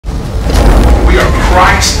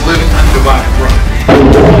Christ living undivided brother.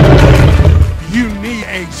 You need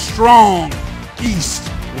a strong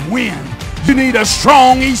east wind. You need a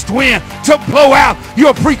strong east wind to blow out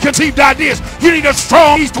your preconceived ideas. You need a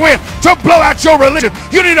strong east wind to blow out your religion.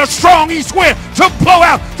 You need a strong east wind to blow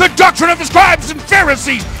out the doctrine of the scribes and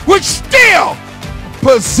Pharisees, which still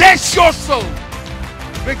possess your soul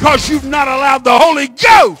because you've not allowed the Holy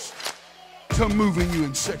Ghost to move in you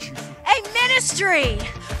and set you free. A ministry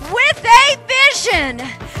with a vision,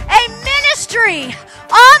 a ministry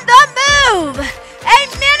on the move, a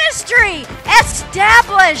ministry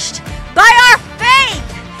established by our faith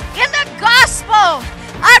in the gospel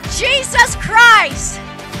of Jesus Christ. I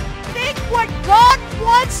think what God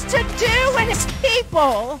wants to do in his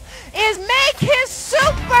people is make his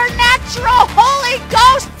supernatural Holy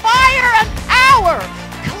Ghost fire and power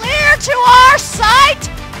clear to our sight,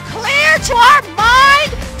 clear to our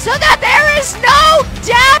mind, so that there is no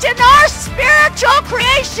doubt in our spiritual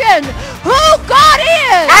creation who God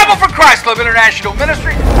is. Bible for Christ Love International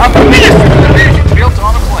Ministry, a ministry with a vision built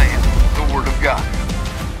on a plan, the Word of God.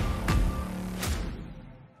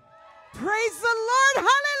 Praise the Lord.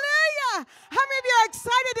 Hallelujah. How many of you are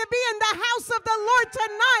excited to be in the house of the Lord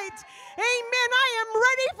tonight? Amen. I am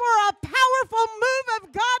ready for a powerful move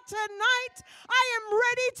of God tonight. I am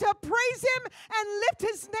ready to praise him and lift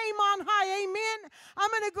his name on high. Amen.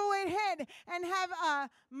 I'm going to go ahead and have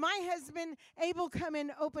my husband Abel come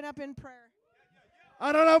and open up in prayer.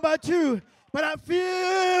 I don't know about you, but I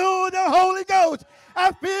feel the Holy Ghost.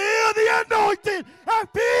 I feel the anointing. I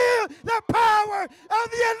feel the power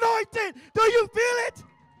of the anointing. Do you feel it?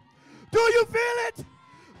 Do you feel it?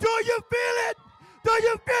 Do you feel it? Do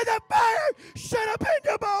you feel the fire shut up in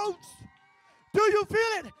your bones? Do you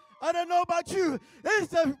feel it? I don't know about you. It's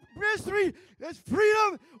the mystery. It's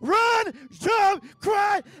freedom. Run, jump,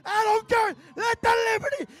 cry. I don't care. Let the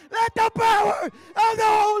liberty, let the power of the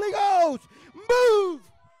Holy Ghost move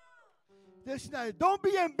this night. Don't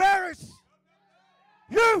be embarrassed.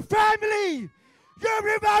 Your family, your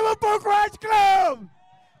Revival for Christ Club.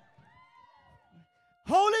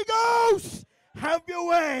 Holy Ghost, have your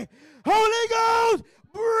way. Holy Ghost,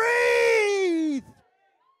 breathe.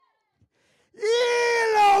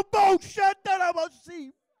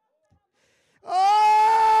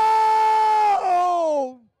 Oh,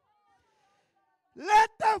 let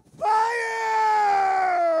the fire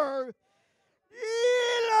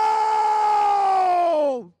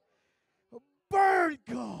burn,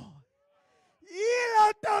 God.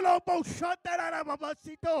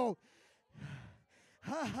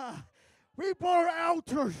 We pour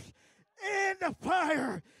altars in the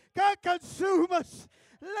fire. God, consume us.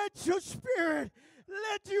 Let your spirit,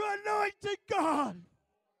 let your anointing, God.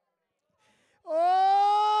 Oh!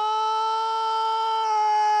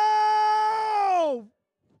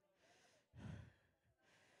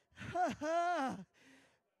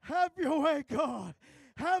 Have your way, God.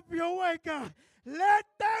 Have your way, God. Let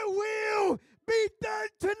thy will be done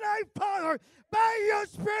tonight, Father, by your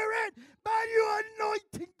spirit, by your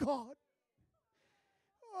anointing, God.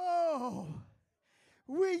 Oh,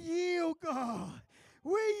 we yield, God.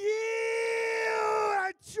 We yield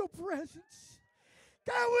at your presence.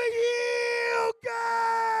 God, we yield,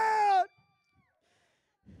 God.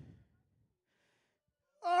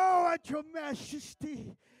 Oh, at your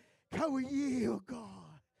majesty. God, we yield,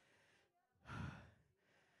 God.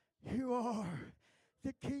 You are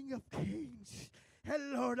the King of Kings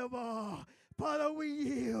and Lord of all. Father, we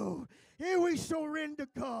yield and we surrender,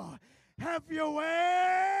 God. Have your way,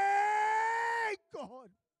 God.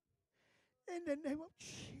 In the name of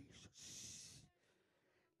Jesus.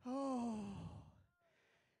 Oh,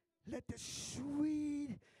 let the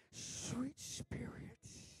sweet, sweet spirit,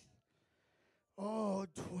 oh,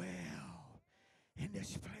 dwell in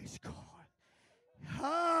this place, God.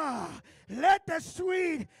 Let the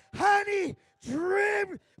sweet honey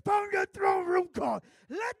drip from your throne room, God.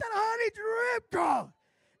 Let that honey drip, God.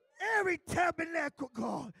 Every tabernacle,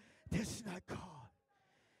 God, this night, God.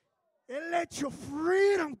 And let your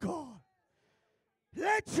freedom, God.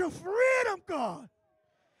 Let your freedom, God,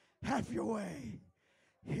 have your way.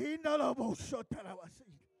 In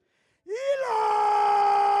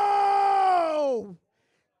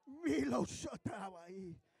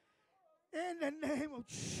the name of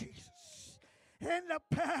Jesus, in the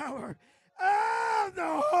power of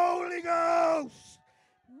the Holy Ghost.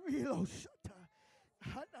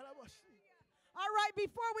 All right,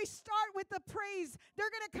 before we start with the praise, they're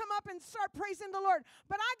going to come up and start praising the Lord.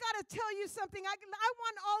 But I got to tell you something. I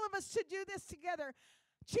want all of us to do this together.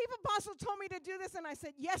 Chief Apostle told me to do this, and I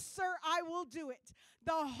said, yes, sir, I will do it.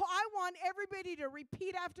 I want everybody to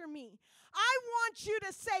repeat after me. I want you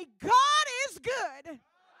to say, God is good.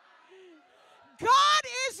 God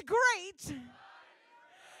is great.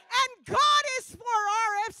 And God is for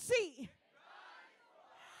RFC.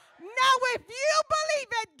 Now, if you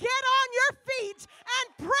believe it, get on your feet and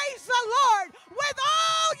praise the Lord with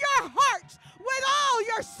all your heart, with all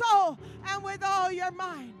your soul, and with all your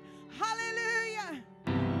mind. Hallelujah.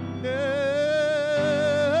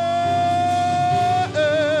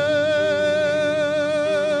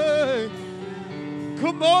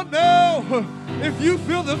 Come on now. If you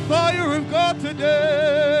feel the fire of God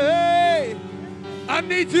today, I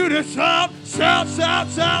need you to shout, shout, shout,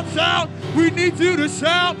 shout, shout. We need you to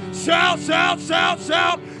shout, shout, shout, shout,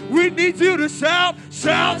 shout. We need you to shout,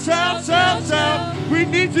 shout, shout, shout, shout. We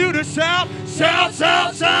need you to shout, shout,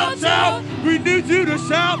 shout, shout, shout. We need you to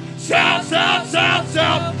shout, shout, shout, shout,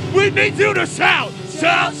 shout. We need you to shout,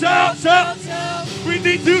 shout, shout, shout, shout. We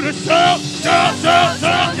need you to shout, shout, shout,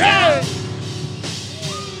 shout, yeah.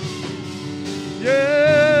 Yeah,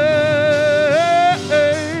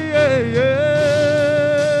 yeah, yeah.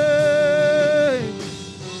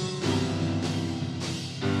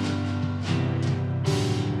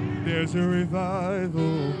 There's a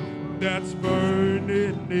revival that's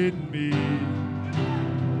burning in me.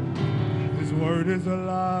 His word is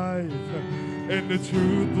alive, and the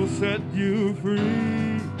truth will set you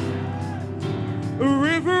free. A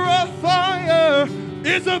river of fire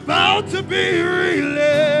is about to be released,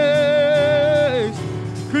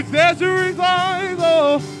 'cause there's a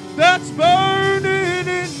revival that's burning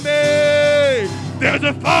in me. There's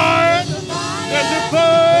a fire, there's a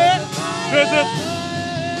fire, there's a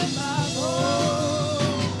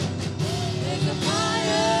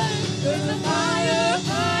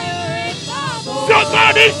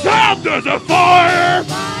somebody shout, there's a fire,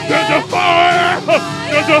 there's a fire,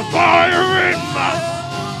 there's a fire in my,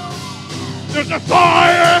 there's a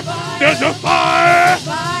fire, there's a fire,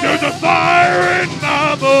 there's a fire in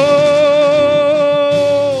my bones.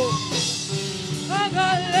 I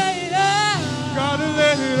gotta let it out, gotta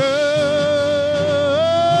let it out,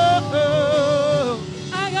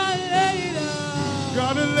 I gotta let it out,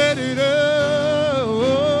 gotta let it out.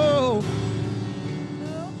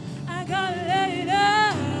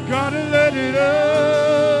 Gotta let it out.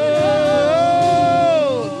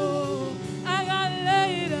 I gotta let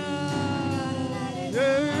it out.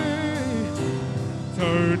 Yeah.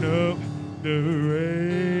 Turn up the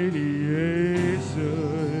radiation.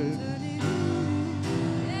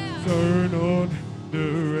 Turn on the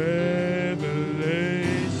revelation.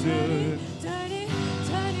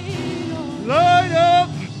 Light up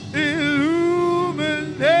illumination.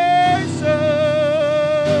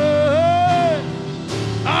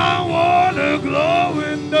 Glow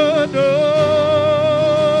in the dark.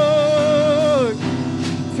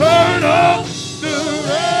 Turn up the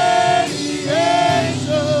radiation.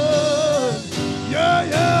 Yeah,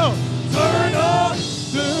 yeah. Turn up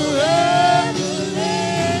the revelation.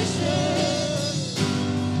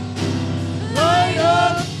 Light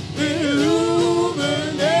up illumination.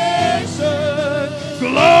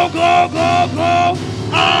 Glow, glow, glow, glow.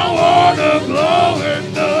 I wanna glow in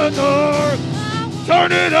the dark.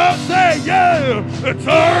 Turn it up, say yeah.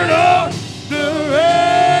 Turn up the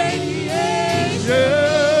radiation.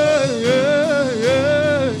 Yeah, yeah,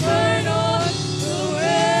 yeah. Turn on the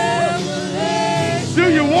revelation. Do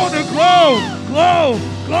you want to glow, glow,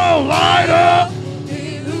 glow, light up?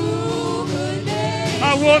 Illumination. I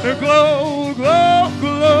want to glow, glow,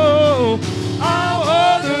 glow. I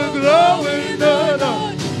want to glow in the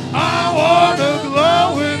dark. I want to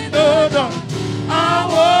glow in the dark. I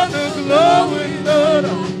want to glow in the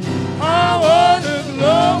dark. I want to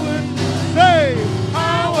glow in, say, I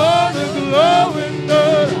want to glow in the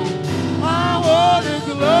dark. I want to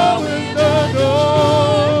glow in the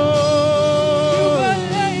dark. You gotta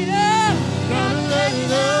let it out. Gotta let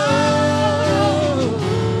it out.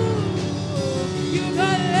 You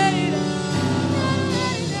gotta let it out.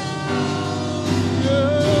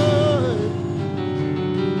 Yeah.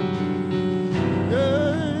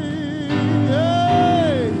 Yeah.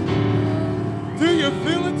 Do you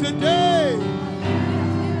feel it today?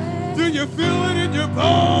 Do you feel it in your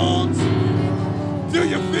bones? Do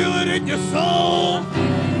you feel it in your soul?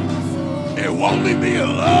 It won't leave me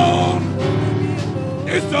alone.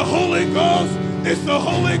 It's the Holy Ghost. It's the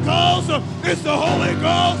Holy Ghost. It's the Holy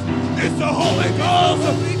Ghost. It's the Holy Ghost.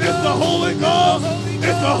 It's the Holy Ghost.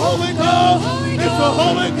 It's the Holy Ghost. It's the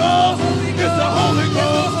Holy Ghost. It's the Holy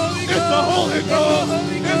Ghost. It's the Holy Ghost.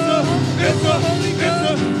 It's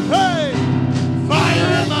the hey. Fire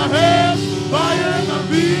in my hands, fire in my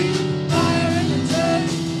feet, fire in the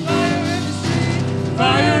church, fire in the street,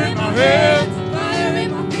 fire in my hands, fire in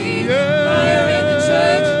my feet, yeah. Fire in the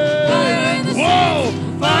church, fire in the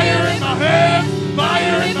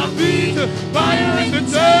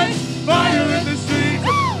the church, fire in the streets,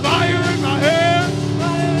 fire in my hands.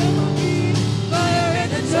 Fire in my feet, fire in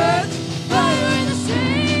the church, fire in the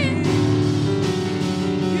street.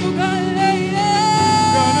 You gotta let it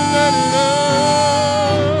out. Gotta let it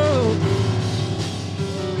out.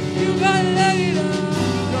 You gotta let it out.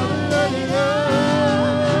 Gotta let it out.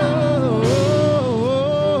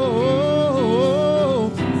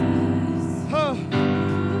 Huh.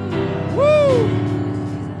 Woo!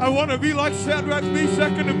 I want to be like Shadrach,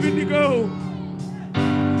 Meshach, and Abednego.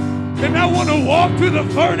 And I want to walk through the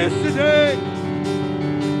furnace today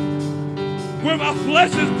where my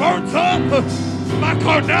flesh is burnt up, my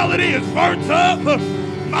carnality is burnt up,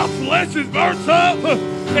 my flesh is burnt up,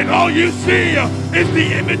 and all you see is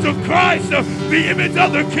the image of Christ, the image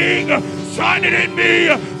of the King shining in me,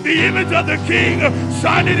 the image of the King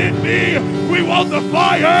shining in me. We want the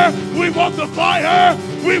fire, we want the fire,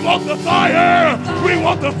 we want the fire, we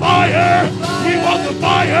want the fire, we want the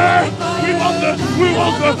fire, we want the, we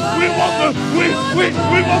want the, we want the, we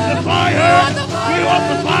want the fire, we want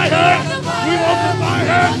the fire, we want the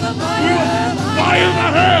fire, we want fire in my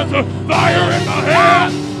hands, fire in my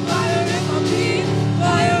hands. Fire in my feet,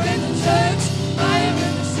 fire in the church, fire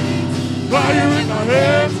in the streets. Fire in my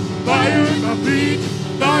hands, fire in my feet,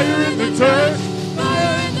 fire in the church.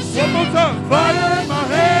 Fire in the streets. One more time, fire in my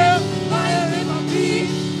hands, Fire in my feet,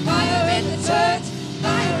 fire in the church,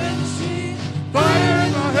 fire in the street. fire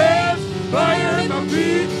in my hands, fire in my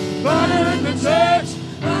feet, fire in the church.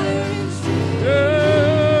 Fire in the street.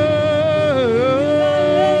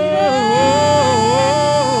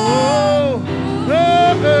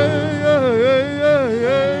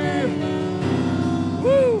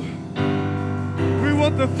 Woo. We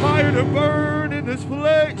want the fire to burn in this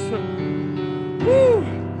place. Woo.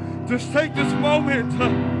 Just take this moment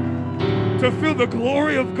to feel the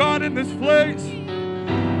glory of God in this place.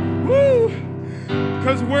 Woo.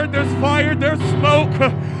 Because where there's fire, there's smoke.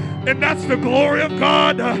 And that's the glory of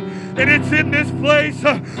God. And it's in this place.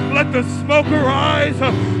 Let the smoke arise.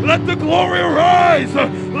 Let the glory arise.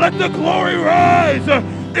 Let the glory rise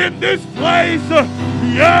in this place.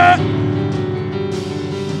 Yeah.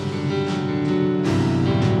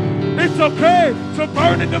 It's okay to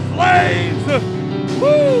burn in the flames.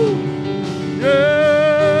 Woo.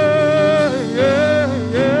 Yeah, yeah,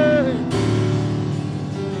 yeah.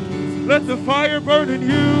 Let the fire burn in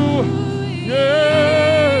you. Yeah.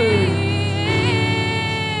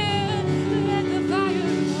 Let the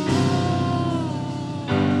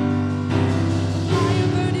fire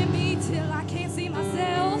burn in me till I can't see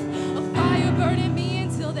myself. A fire burning me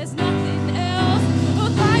until there's nothing else. A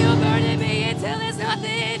fire burning me until there's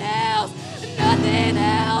nothing else. Nothing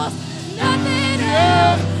else. Nothing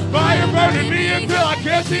else. Fire burning me until I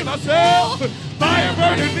can't see myself. Fire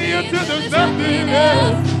burning me until there's nothing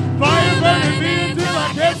else. Fire burning me until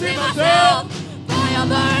I can't see myself. Fire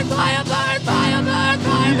burn, fire burn, fire burn, fire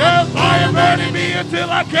burn. Yeah, fire burning me until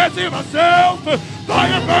I can't see myself.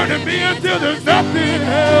 Fire burning me until there's nothing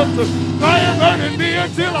else. Fire burning me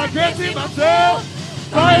until I can't see myself.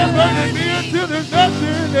 Fire burning me until there's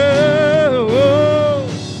nothing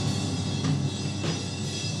else.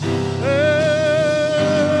 Hey.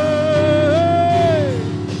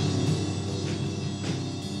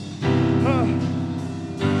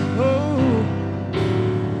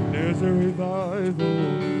 There's a revival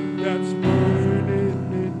that's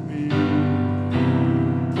burning in me.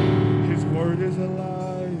 His word is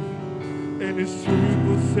alive, and His truth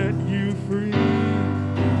will set you free.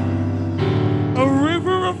 A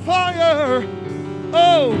river of fire.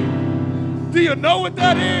 Oh, do you know what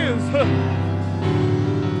that is?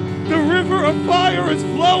 The river of fire is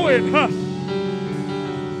flowing,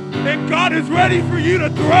 and God is ready for you to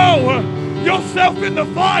throw yourself in the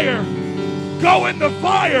fire. Go in the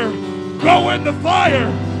fire. Go in the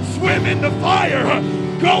fire. Swim in the fire.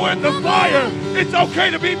 Go in the fire. It's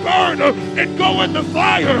okay to be burned and go in the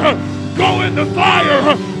fire. Go in the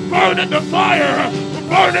fire. Burn in the fire.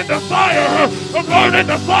 Burn in the fire. Burn in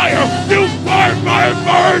the fire. You burn, burn,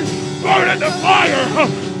 burn. Burn in the fire.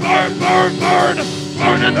 Burn, burn, burn.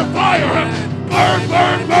 Burn in the fire. Burn,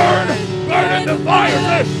 burn, burn. Burn in the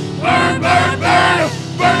fire. Burn, burn, burn.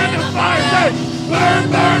 Burn in the fire. Burn,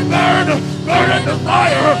 burn, burn. Burn in the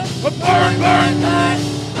fire. Burn, burn, burn.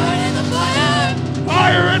 Burn in the fire.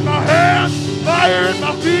 Fire in my hands. Fire in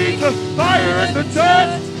my feet. Fire in the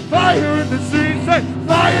church. Fire in the streets. Say,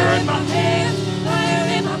 fire in my hands. Fire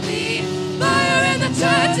in my feet. Fire in the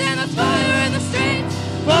church and a fire in the streets.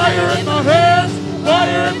 Fire in my hands.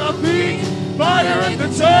 Fire in my feet. Fire in the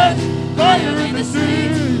church. Fire in the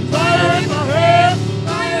streets. Fire in my hands.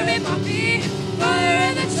 Fire in my feet. Fire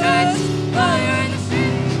in the church. Fire in the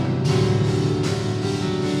streets.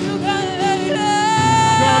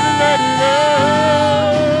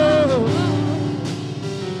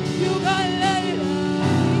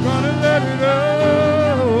 let it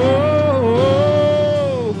out.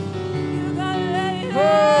 You gotta let it Oh.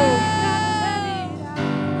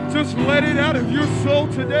 out. Just let it out of your soul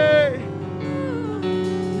today.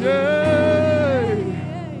 Yay.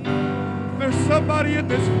 There's somebody in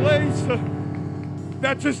this place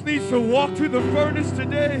that just needs to walk through the furnace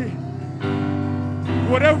today.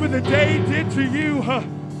 Whatever the day did to you,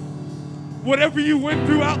 whatever you went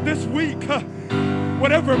throughout this week,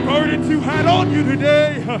 whatever burdens you had on you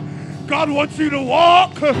today, God wants you to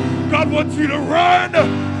walk. God wants you to run.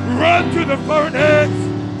 Run to the furnace.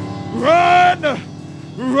 Run.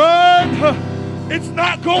 Run. It's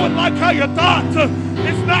not going like how you thought.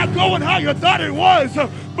 It's not going how you thought it was.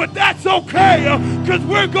 But that's okay, because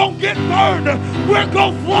we're going to get burned. We're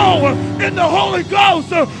going to flow in the Holy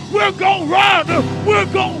Ghost. We're going to run. We're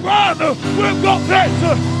going to run. We're going to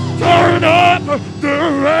turn up the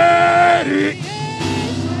ready.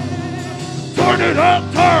 Turn it up,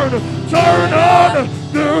 turn on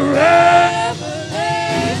the revelation.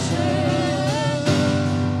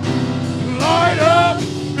 Light up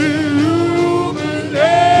illumination.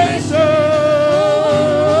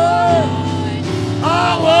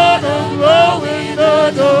 I wanna blow in the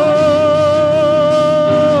door.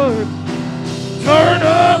 Turn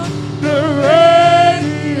up the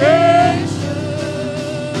radiation.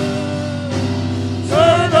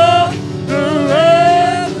 Turn up the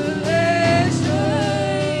revelation.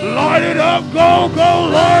 Light it up, go,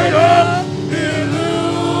 light up illumination.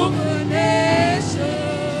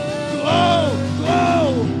 Glow.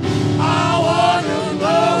 I wanna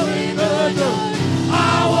blow in the dark.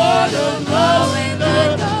 I wanna blow in the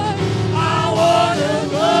dark. I wanna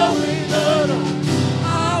blow in the dark.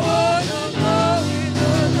 I wanna blow in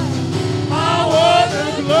the dark. I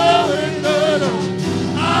wanna blow in the dark.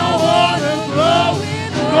 I wanna blow in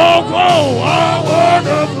the dark. Go, I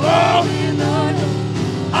wanna blow in the dark.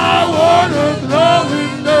 I wanna blow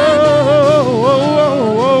in the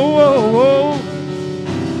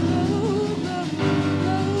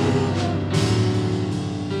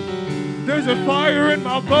There's a fire in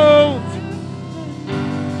my bones.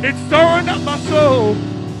 It's stirring up my soul.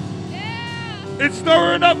 It's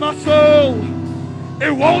stirring up my soul.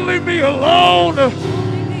 It won't leave me alone.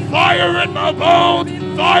 Fire in my bones.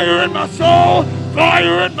 Fire in my soul.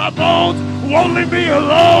 Fire in my bones. Won't leave me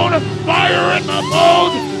alone. Fire in my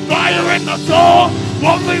bones. Fire in my soul.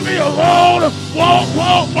 Won't leave me alone. Whoa,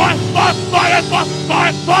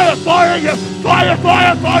 fire, yeah. Fire,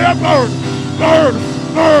 burn.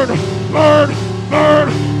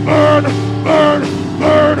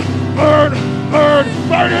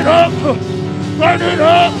 Burn it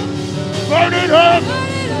up, burn it up, burn it up,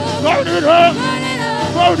 burn it up,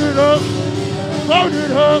 burn it up, burn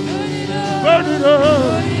it up, burn it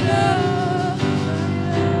up.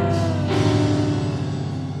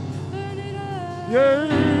 Yeah.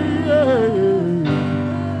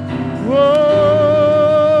 Whoa.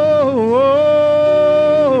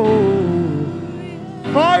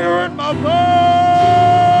 Fire in my bones.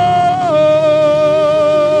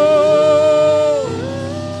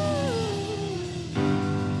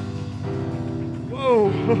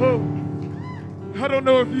 Whoa. I don't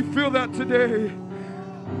know if you feel that today.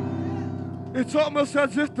 It's almost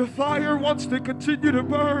as if the fire wants to continue to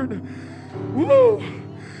burn. Woo!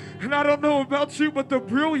 And I don't know about you, but the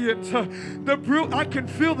brilliance, I can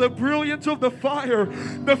feel the brilliance of the fire.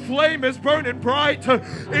 The flame is burning bright.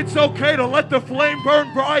 It's okay to let the flame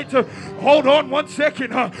burn bright. Hold on 1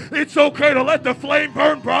 second. It's okay to let the flame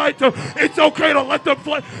burn bright. It's okay to let the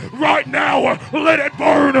flame, right now, let it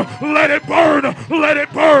burn, let it burn, let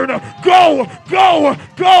it burn. Go.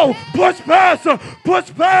 Push past,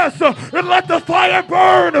 and let the fire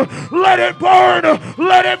burn. Let it burn,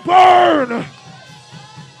 let it burn.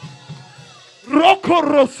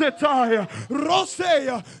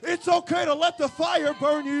 Rosea, it's okay to let the fire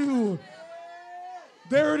burn you.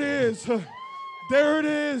 There it is. There it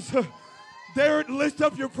is. There it. Lift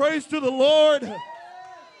up your praise to the Lord.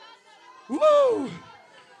 Woo!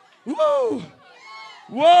 Woo!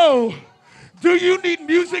 Whoa! Do you need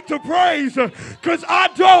music to praise? Because I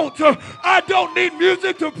don't need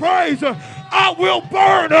music to praise. I will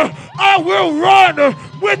burn. I will run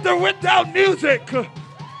with or without music.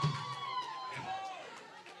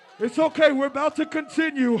 It's okay. We're about to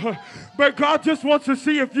continue. But God just wants to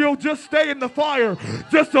see if you'll just stay in the fire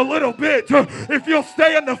just a little bit. If you'll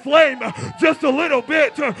stay in the flame just a little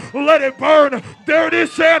bit. Let it burn. There it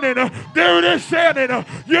is, Shannon. There it is, Shannon.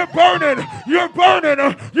 You're burning. You're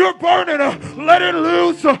burning. You're burning. Let it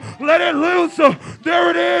loose. Let it loose. There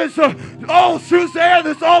it is. Oh, Suzanne,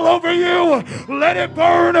 it's all over you. Let it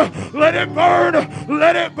burn. Let it burn.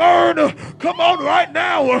 Let it burn. Come on right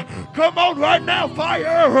now. Come on right now,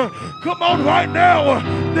 fire. Come on right now.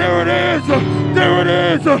 There it is. There it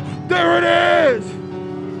is. There it is.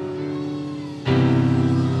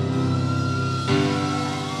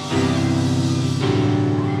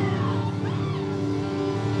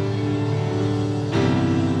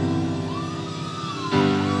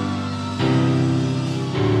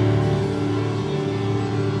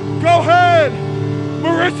 Go ahead.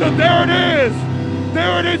 Marissa, there it is.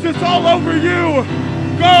 There it is. It's all over you.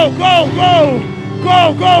 Go, go, go.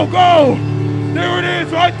 Go, go, go. There it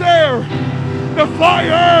is right there. The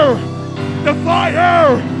fire. The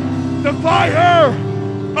fire. The fire.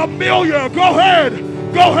 Amelia, go ahead.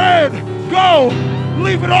 Go ahead. Go.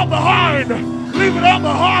 Leave it all behind. Leave it all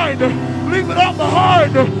behind. Leave it all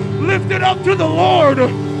behind. Lift it up to the Lord.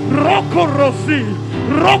 Rokorosi.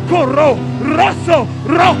 Rokoro. Raso.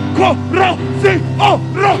 Rokorosi. Oh,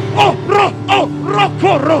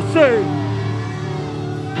 Rokorosi.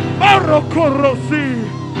 Rokorosi.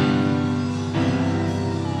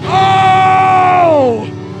 Oh!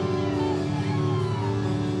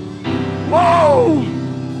 Whoa!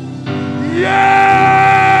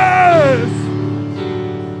 Yes!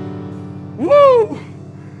 Woo!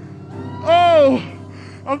 Oh!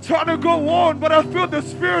 I'm trying to go on, but I feel the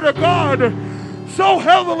Spirit of God so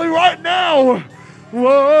heavily right now. Whoa!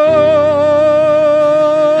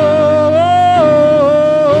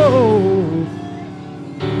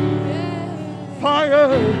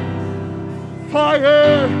 Fire!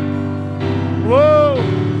 Fire! Whoa!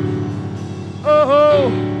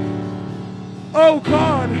 Oh! Oh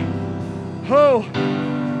God! Oh!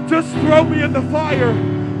 Just throw me in the fire!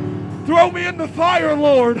 Throw me in the fire,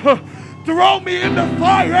 Lord! Throw me in the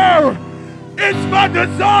fire! It's my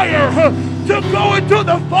desire to go into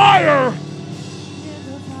the fire!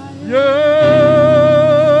 Yes!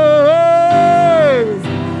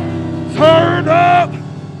 Turn up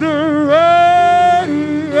the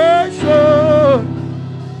radiation!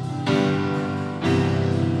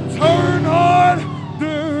 Turn on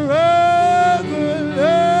the revelation.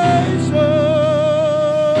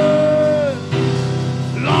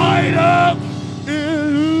 Light up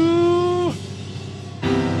in you.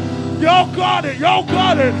 Y'all got it. Y'all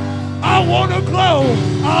got it. I want to glow.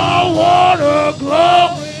 I want to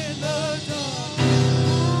glow.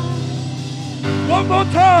 One more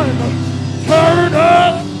time. Turn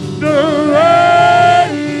up the radiation.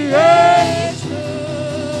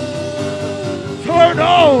 Turn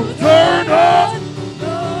on, turn up.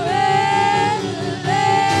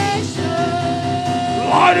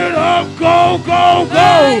 Light it up, go, go,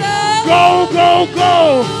 go. Go, go,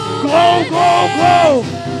 go. Glow, glow, glow.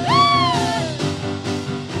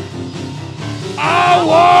 I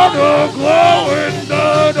want to glow in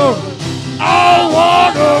the dark. I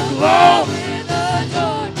want to glow.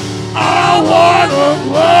 I want to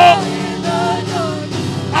glow.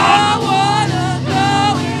 I want to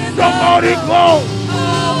glow. Somebody glow.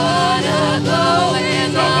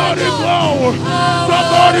 Somebody glow.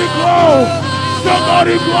 Somebody glow.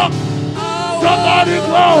 Somebody glow. Somebody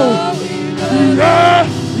glow. Yeah,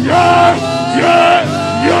 yeah, yeah,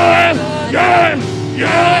 yeah, yeah,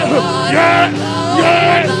 yeah, yeah,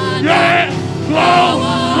 yeah, yeah. Glow,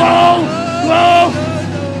 glow, glow.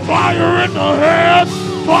 Fire in the head.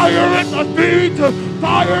 Fire in the feet,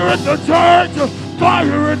 fire in the church,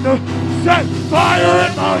 fire in the set, fire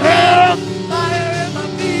in my head, Fire in my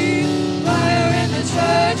feet, fire in the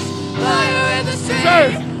church, fire in the street. Say,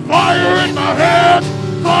 fire in my head,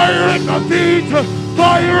 fire in my feet,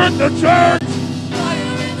 fire in the church,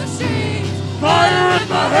 Fire in the street, fire in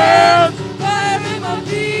my head. fire in my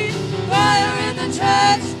feet, fire in the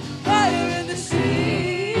church, fire in the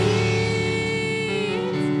street.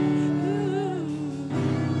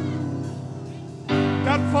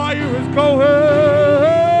 That fire is going.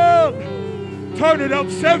 Turn it up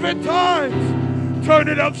 7 times. Turn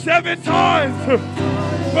it up 7 times.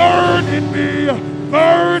 Burn in me.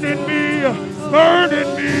 Burn in me. Burn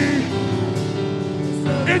in me.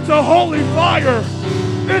 It's a holy fire.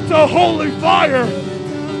 It's a holy fire.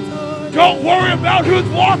 Don't worry about who's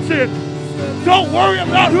watching. Don't worry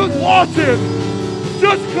about who's watching.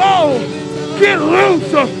 Just go. Get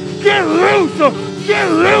loose. Get loose. Get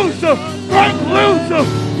loose. Break loose.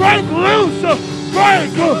 Break loose.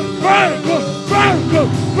 break, break, break,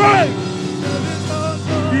 break.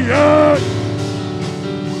 Yes.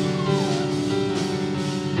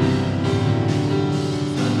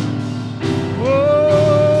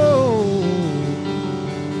 Whoa.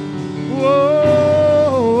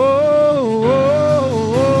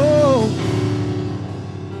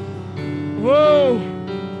 Whoa.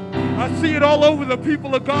 I see it all over the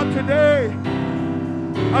people of God today.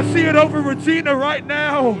 I see it over Regina right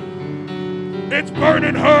now. It's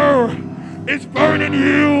burning her. It's burning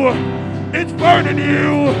you. It's burning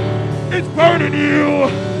you. It's burning you.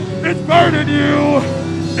 It's burning you.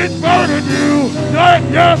 It's burning you. Yeah,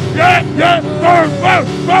 yeah, yeah, yeah. Burn, burn,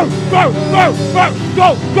 burn, burn, burn, burn.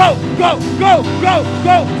 Go, go, go, go, go,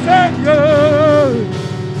 go. Say yeah.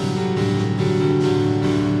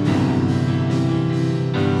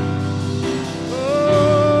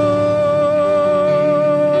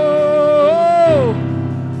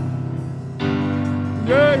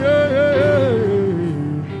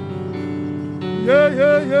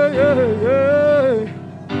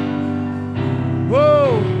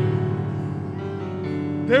 Whoa.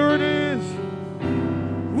 There it is.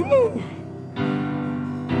 Woo.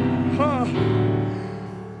 Huh.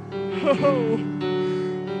 Oh.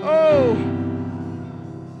 Oh.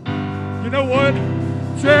 You know what?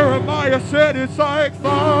 Jeremiah said it's like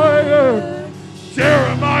fire.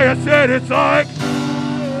 Jeremiah said it's like.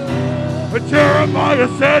 Jeremiah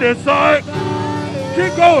said it's like.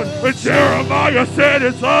 Keep going. Jeremiah said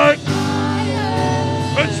it's like.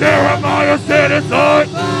 Jeremiah said it's like.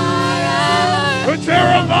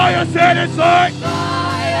 Jeremiah said it's like.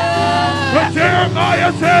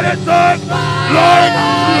 Jeremiah said it's like.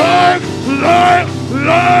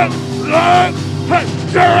 Like. Hey,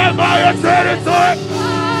 Jeremiah said it's like.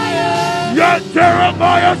 Yes,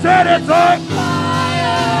 Jeremiah said it's like.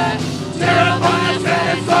 Jeremiah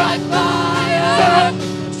said it's like.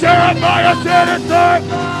 Jeremiah said it's like.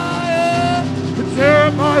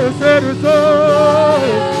 Jeremiah said it's like.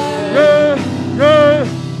 Yeah, yeah,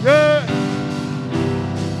 yeah.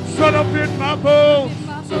 Shut up in my bones.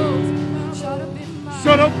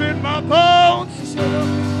 Shut up in my bones.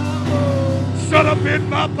 Shut up in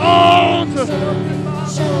my bones.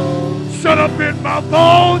 Shut up in my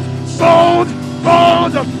bones. Bones,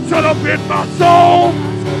 bones. Shut up in my soul.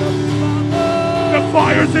 The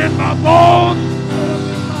fire's in my bones.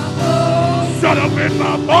 Shut up in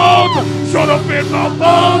my bones. Shut up in my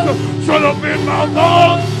bones. Shut up in my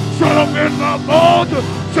bones. Shut up in my bones.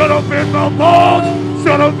 Shut up in my bones.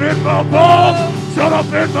 Shut up in my bones. Shut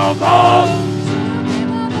up in my bones.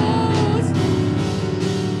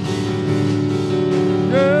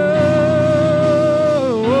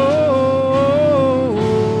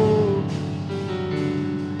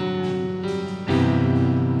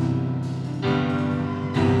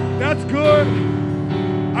 That's good.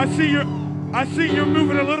 I see you're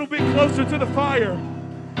moving a little bit closer to the fire.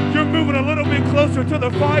 You're moving a little bit closer to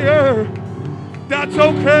the fire. That's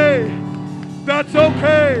okay. That's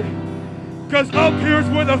okay. Because up here's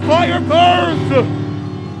where the fire burns.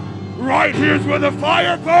 Right here's where the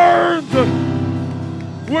fire burns.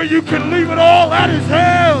 Where you can leave it all at his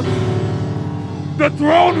hands. The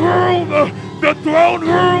throne room. The throne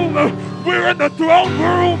room. We're in the throne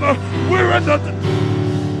room. We're in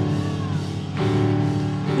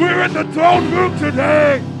the throne room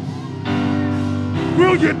today.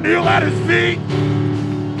 Will you kneel at his feet?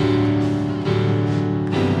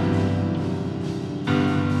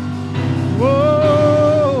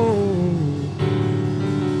 Whoa.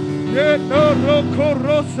 Yeah, no,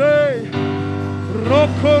 rokorose.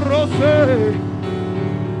 Rokorose.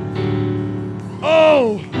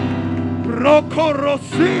 Oh,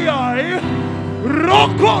 rokorosiai.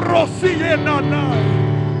 Rokorosiai nanai.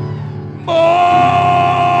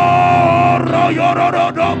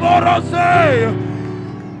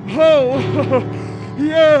 Oh,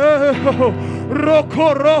 yeah,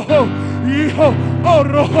 rokoro, iho,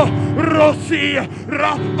 oro, rosi,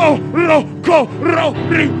 ra, o, roko, ro,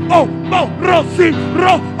 ri, o, mo, rosi,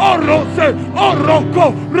 ro, orose,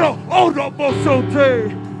 oroko, ro, orobosote.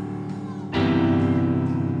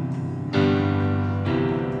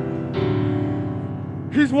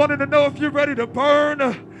 He's wanting to know if you're ready to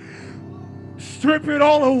burn. Strip it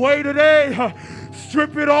all away today.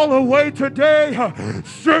 Strip it all away today.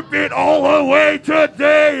 Strip it all away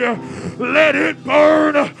today. Let it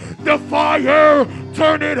burn. The fire.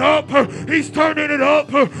 Turn it up. He's turning it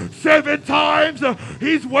up 7 times.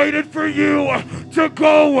 He's waited for you to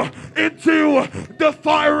go into the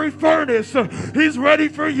fiery furnace. He's ready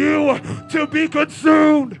for you to be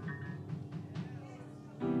consumed.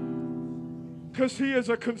 Because he is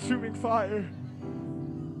a consuming fire.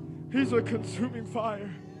 He's a consuming fire.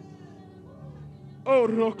 Oh,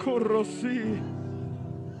 Rokorosi.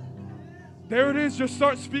 There it is. Just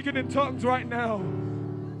start speaking in tongues right now.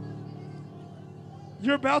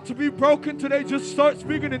 You're about to be broken today. Just start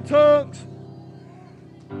speaking in tongues.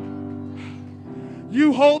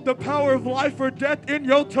 You hold the power of life or death in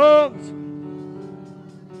your tongues.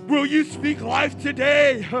 Will you speak life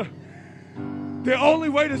today? The only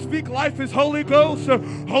way to speak life is Holy Ghost.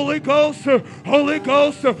 Holy Ghost. Holy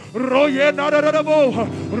Ghost. Roye nadarabo.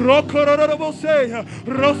 Rokororabo say.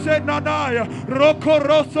 Rose nanaya.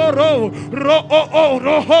 Rokorosoro. Ro-o-o.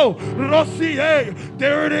 Roho. Rosie.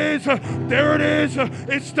 There it is. There it is.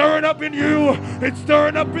 It's stirring up in you. It's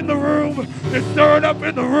stirring up in the room. It's stirring up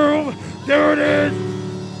in the room. There it is.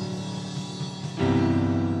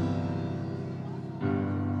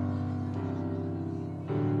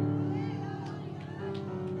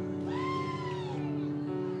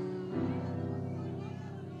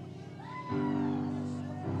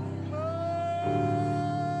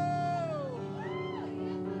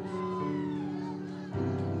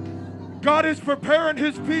 God is preparing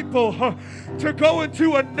his people to go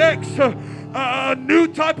into a next a new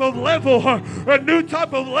type of level, a new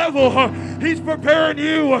type of level. He's preparing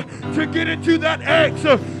you to get into that X,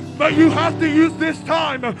 but you have to use this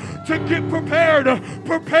time to get prepared.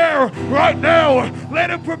 Prepare right now.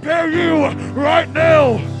 Let him prepare you right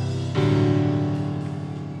now.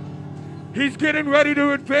 He's getting ready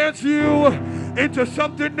to advance you into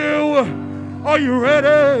something new. Are you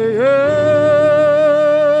ready?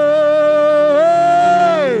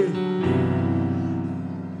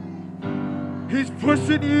 He's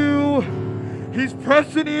pushing you. He's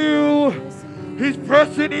pressing you. He's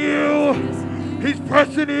pressing you. He's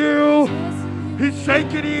pressing you. He's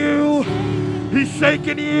shaking you. He's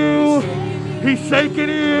shaking you. He's shaking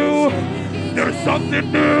you. There's something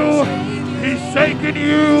new. He's shaking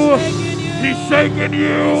you. He's shaking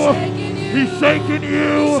you. He's shaking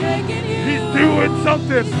you. He's doing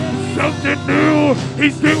something. Something new.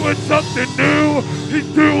 He's doing something new. He's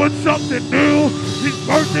doing something new. He's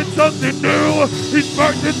birthing something new. He's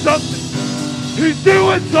birthing something. He's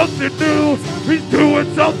doing something new. He's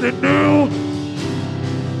doing something new.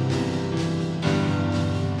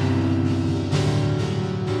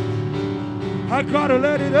 I gotta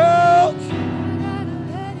let it out.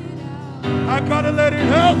 I gotta let it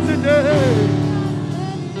out today.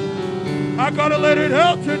 I gotta let it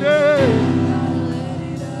out today.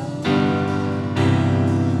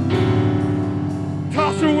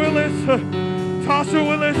 Tasha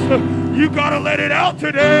Willis, you gotta let it out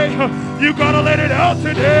today. You gotta let it out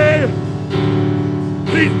today.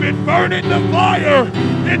 He's been burning the fire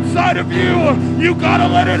inside of you. You gotta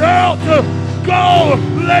let it out. Go,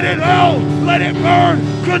 let it out. Let it burn.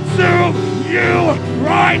 Consume you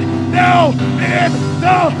right now in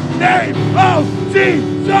the name of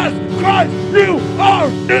Jesus Christ. You are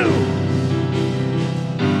new.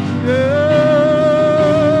 Yeah.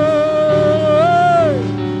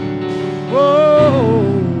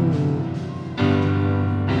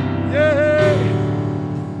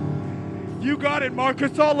 Got it, Mark.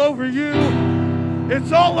 It's all over you.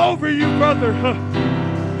 It's all over you, brother.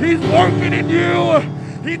 He's working in you.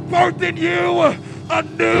 He's birthing you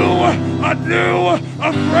anew,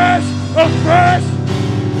 afresh.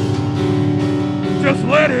 Just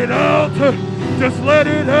let it out. Just let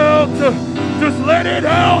it out. Just let it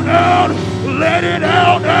out. Let it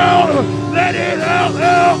out. Let it out.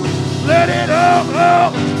 Let it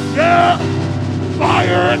out. Yeah.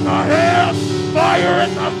 Fire in my hands. Fire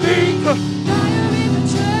in my feet.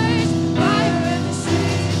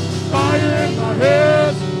 Fire in my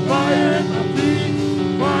head, fire in my feet,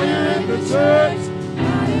 fire in the church,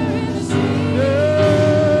 fire in the street. Yeah.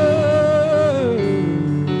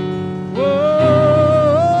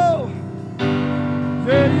 Whoa.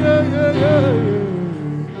 Yeah.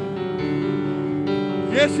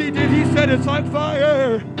 Yes, he did. He said it's like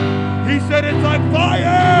fire. He said it's like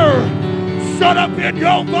fire. Shut up in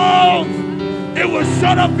your bones. It was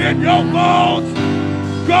shut up in your bones.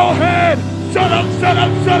 Go ahead. Shut up, shut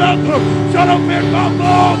up, shut up, shut up in my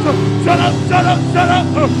bones, shut up, shut up, shut up,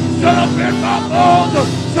 shut up in my bones,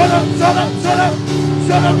 shut up, shut up, shut up,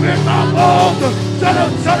 shut up in my bones, shut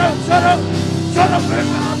up, shut up, shut up, shut up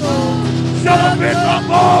in my bones, shut up in my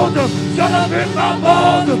bones, shut up in my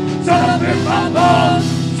bones, shut up in my bones,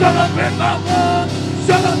 shut up in my bones,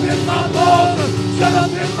 shut up in my bones, shut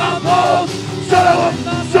up in my bones, shut up,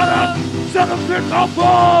 shut up, shut up in my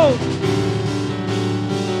bones.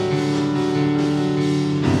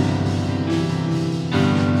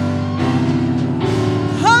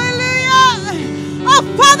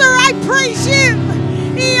 Father, I praise you.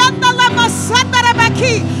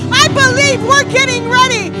 I believe we're getting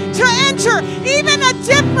ready to enter even a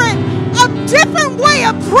different way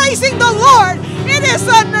of praising the Lord.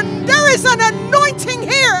 There is an anointing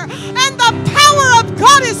here, and the power of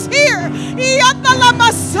God is here.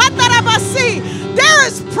 There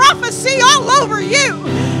is prophecy all over you.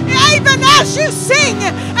 Even as you sing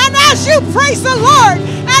and as you praise the Lord,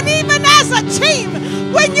 and even as a team,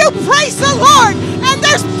 when you praise the Lord and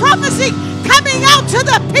there's prophecy coming out to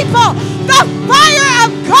the people, the fire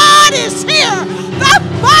of God is here. The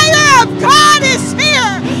fire of God is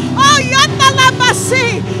here. Oh,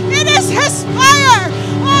 Yandalamasi. It is His fire.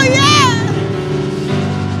 Oh, yeah.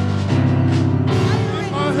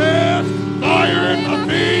 Fire in my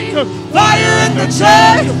feet, Fire in the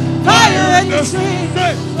church, fire in the street,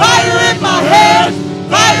 fire in my head,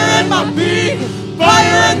 fire in my feet,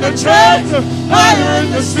 fire in the church, fire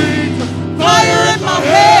in the street, fire in my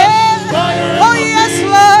head. Oh yes,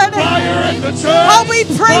 Lord. fire in the church, Oh, we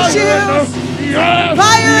praise you.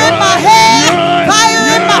 Fire in my head, fire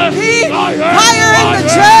in my feet, fire in the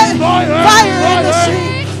church, fire in the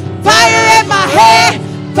street, fire in my head,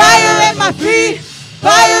 fire in my feet,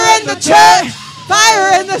 fire in the church,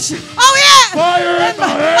 fire in the street. Oh yeah. fire in my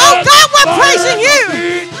head. Oh God, we're praising you.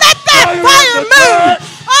 Let that fire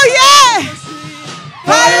move. Oh yeah.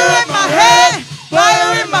 Fire in my head,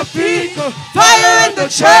 fire in my feet, fire in the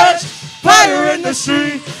church, fire in the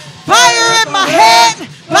street, fire in my head,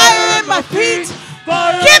 fire in my feet.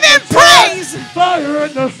 Give Him praise. Fire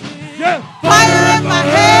in the Fire in my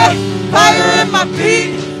head, fire in my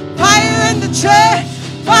feet, fire in the church,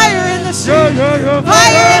 fire in the street,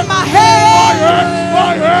 fire in my head.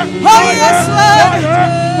 Oh yes, Lord.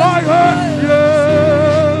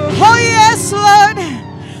 Oh yes, Lord.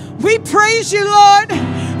 We praise you, Lord.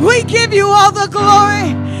 We give you all the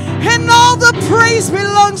glory, and all the praise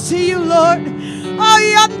belongs to you, Lord.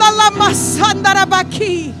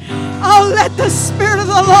 Oh, let the Spirit of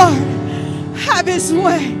the Lord have His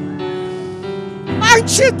way.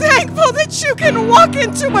 Aren't you thankful that you can walk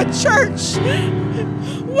into a church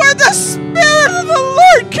where the Spirit of the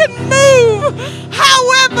Lord can move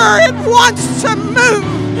however it wants to move?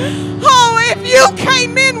 Oh, if you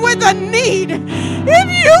came in with a need,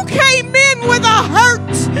 if you came in with a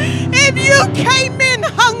hurt, if you came in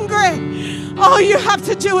hungry, all you have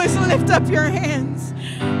to do is lift up your hands.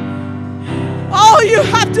 All you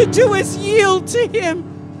have to do is yield to Him.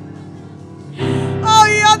 Oh,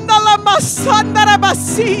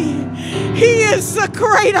 He is the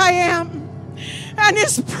great I am, and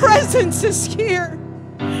His presence is here.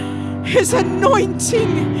 His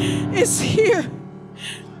anointing is here.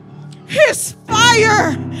 His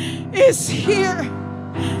fire is here.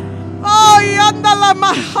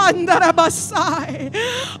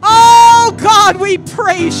 Oh God, we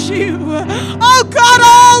praise you. Oh God,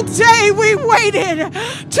 all day we waited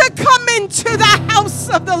to come into the house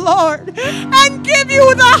of the Lord and give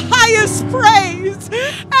you the highest praise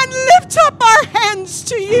and lift up our hands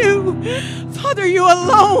to you. Father, you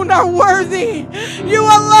alone are worthy. You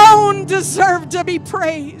alone deserve to be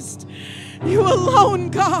praised. You alone,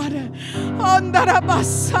 God.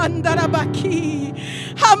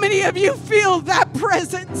 How many of you feel that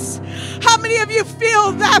presence? How many of you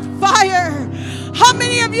feel that fire? How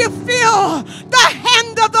many of you feel the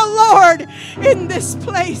hand of the Lord in this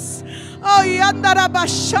place? Oh,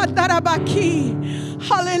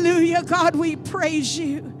 hallelujah, God, we praise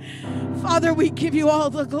you. Father, we give you all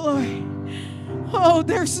the glory. Oh,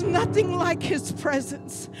 there's nothing like His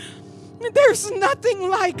presence. There's nothing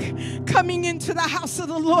like coming into the house of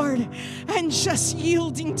the Lord and just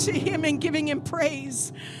yielding to Him and giving Him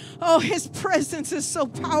praise. Oh, His presence is so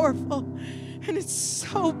powerful and it's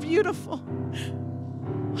so beautiful.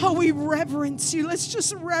 Oh, we reverence you. Let's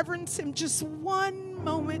just reverence Him just one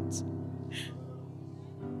moment.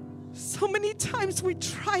 So many times we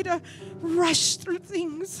try to rush through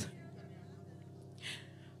things.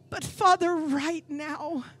 But Father, right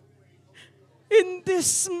now, in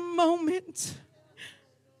this moment,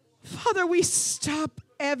 Father, we stop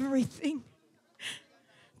everything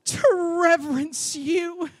to reverence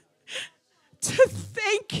you, to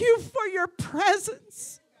thank you for your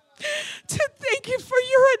presence, to thank you for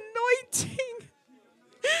your anointing,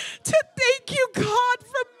 to thank you, God,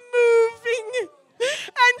 for moving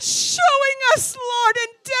and showing us, Lord,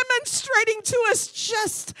 and demonstrating to us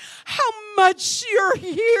just how much you're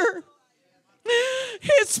here.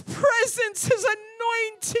 His presence, His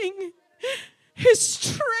anointing, His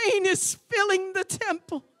train is filling the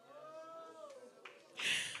temple.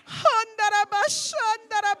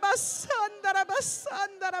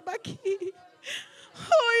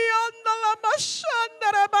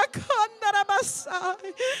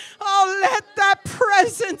 Oh, let that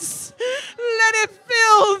presence, let it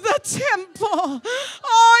fill the temple.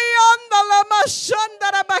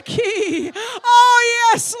 Oh,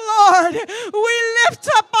 yes, Lord, we lift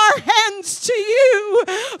up our hands to you.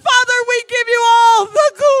 Father, we give you all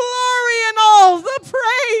the glory and all the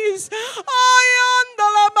praise.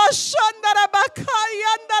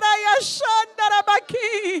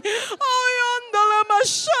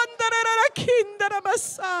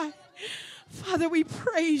 Father, we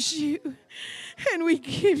praise you and we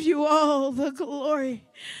give you all the glory.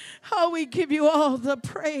 Oh, we give you all the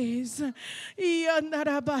praise.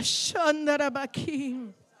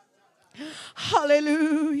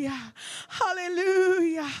 Hallelujah.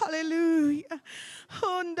 Hallelujah. Hallelujah.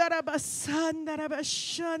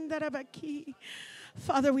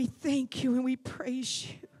 Father, we thank you and we praise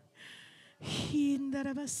you.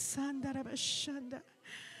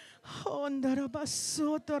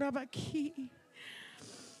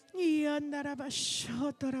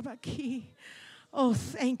 Oh,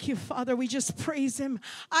 thank you, Father. We just praise him.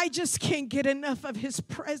 I just can't get enough of his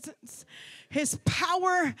presence. His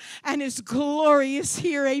power and his glory is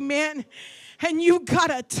here. Amen. And you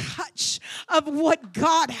got a touch of what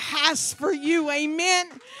God has for you. Amen.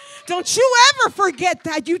 Don't you ever forget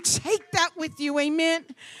that. You take that with you. Amen.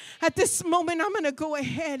 At this moment, I'm going to go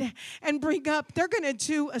ahead and bring up, they're going to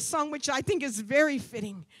do a song which I think is very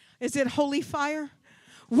fitting. Is it Holy Fire?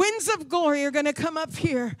 Winds of Glory are going to come up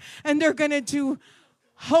here and they're going to do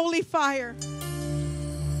Holy Fire.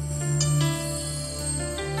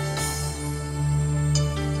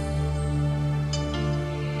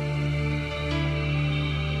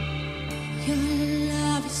 Your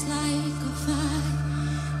love is like a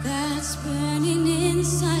fire that's burning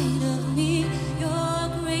inside of me. Your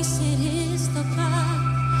grace, it is the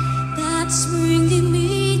power that's bringing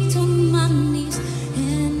me to my knees.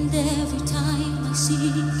 And every time I seek,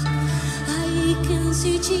 I can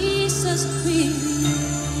see Jesus breathe.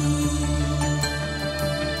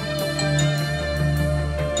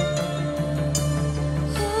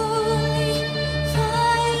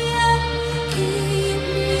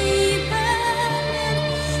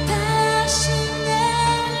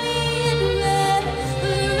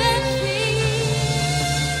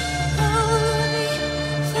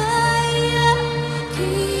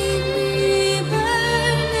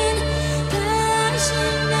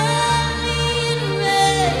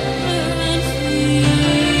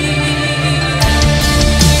 Free.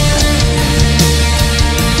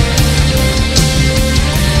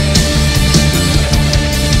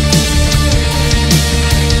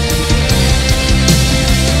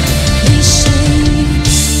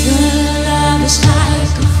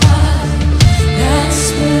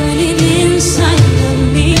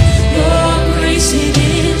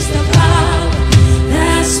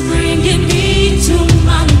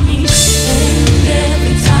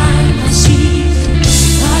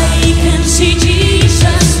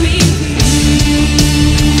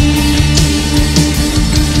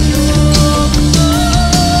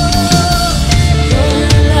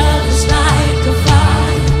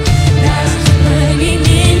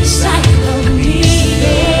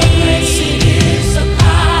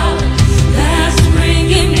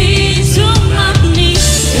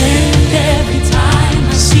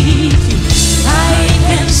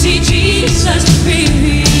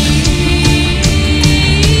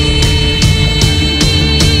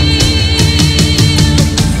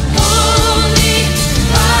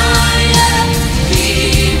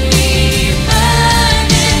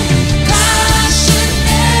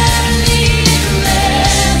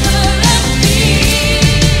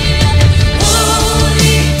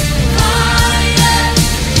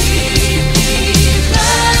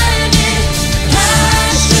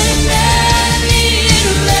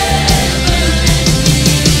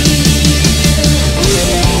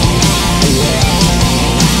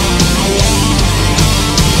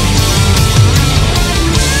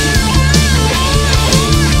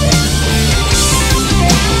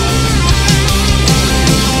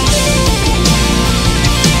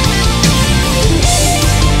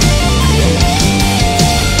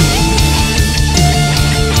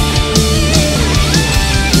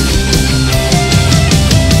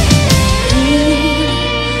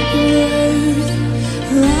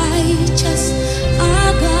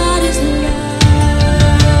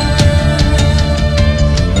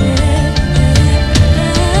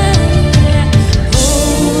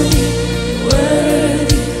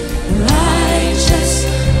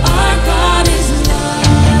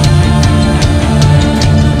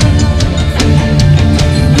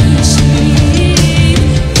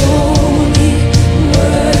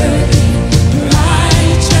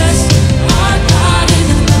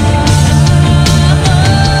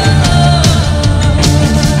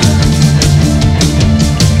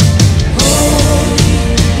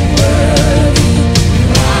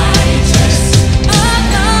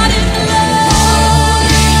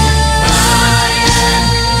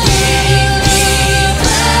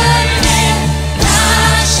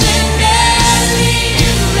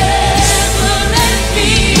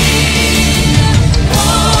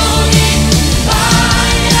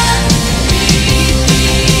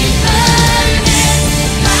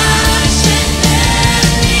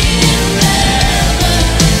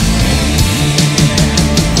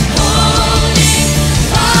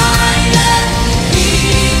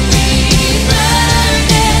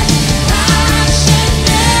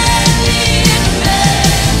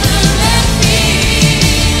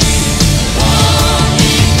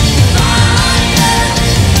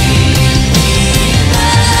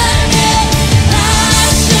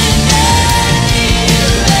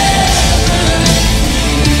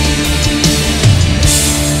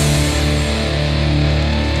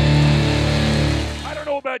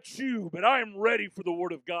 you, but I am ready for the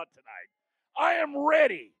Word of God tonight. I am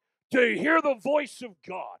ready to hear the voice of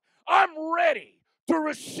God. I'm ready to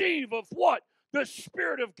receive of what the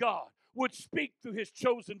Spirit of God would speak through His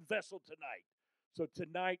chosen vessel tonight. So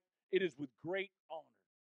tonight, it is with great honor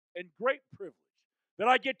and great privilege that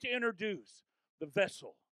I get to introduce the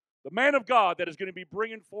vessel, the man of God that is going to be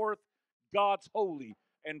bringing forth God's holy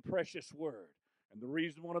and precious word. And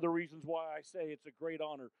one of the reasons why I say it's a great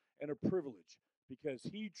honor and a privilege, because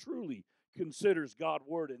he truly considers God's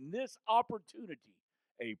word and this opportunity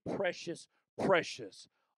a precious, precious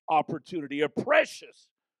opportunity, a precious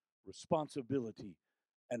responsibility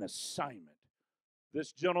and assignment.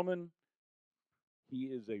 This gentleman, he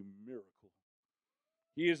is a miracle.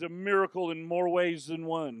 He is a miracle in more ways than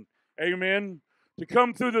one. Amen. To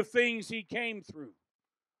come through the things he came through,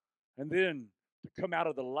 and then to come out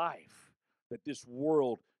of the life that this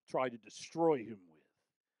world tried to destroy him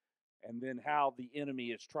with, and then how the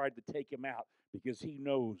enemy has tried to take him out because he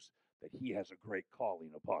knows that he has a great calling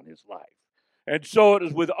upon his life. And so it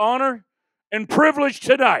is with honor and privilege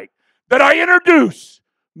tonight that I introduce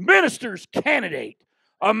minister's candidate,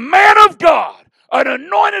 a man of God, an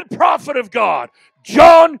anointed prophet of God,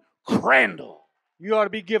 Jon Crandall. You ought to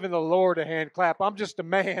be giving the Lord a hand clap. I'm just a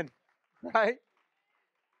man, right?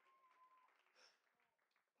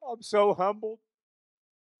 I'm so humbled.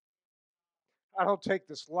 I don't take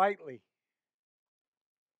this lightly.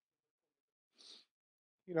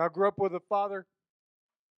 You know, I grew up with a father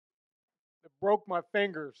that broke my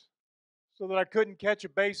fingers so that I couldn't catch a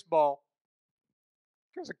baseball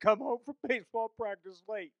because I come home from baseball practice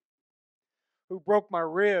late. Who broke my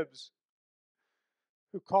ribs,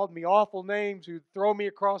 who called me awful names, who'd throw me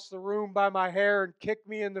across the room by my hair and kick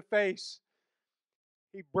me in the face.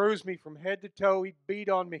 He bruised me from head to toe. He beat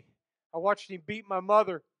on me. I watched him beat my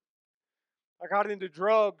mother. I got into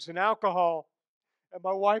drugs and alcohol. And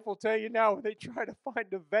my wife will tell you now, when they try to find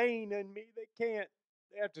a vein in me, they can't.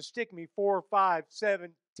 They have to stick me 4, 5,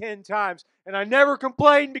 7, 10 times. And I never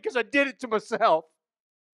complained because I did it to myself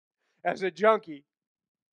as a junkie.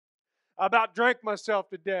 I about drank myself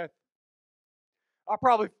to death. I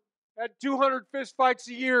probably had 200 fist fights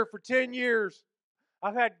a year for 10 years.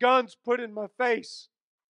 I've had guns put in my face.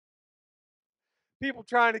 People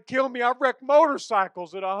trying to kill me. I've wrecked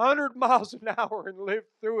motorcycles at 100 miles an hour and lived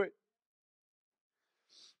through it.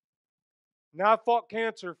 Now I've fought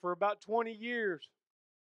cancer for about 20 years.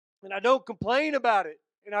 And I don't complain about it.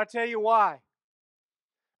 And I tell you why.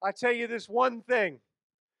 I tell you this one thing.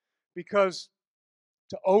 Because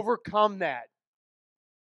to overcome that,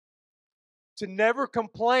 to never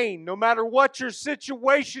complain, no matter what your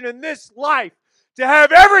situation in this life, to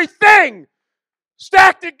have everything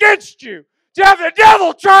stacked against you, to have the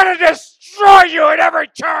devil try to destroy you at every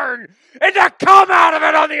turn, and to come out of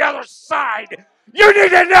it on the other side. You need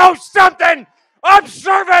to know something. I'm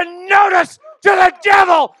serving notice to the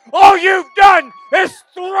devil. All you've done is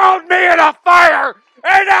thrown me in a fire,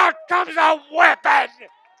 and out comes a weapon.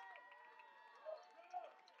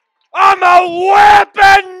 I'm a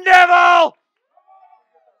weapon, devil.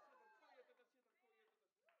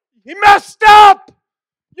 He messed up.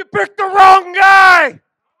 You picked the wrong guy.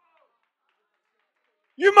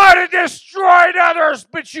 You might have destroyed others,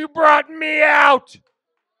 but you brought me out.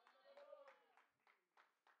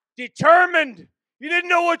 Determined. You didn't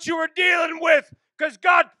know what you were dealing with because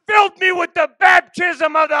God filled me with the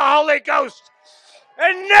baptism of the Holy Ghost.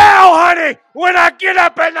 And now, honey, when I get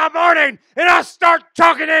up in the morning and I start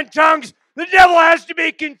talking in tongues, the devil has to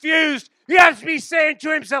be confused. He has to be saying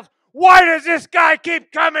to himself, why does this guy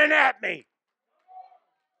keep coming at me?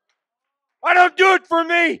 I don't do it for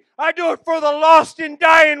me. I do it for the lost and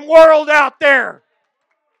dying world out there.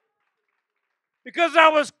 Because I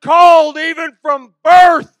was called even from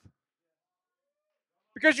birth.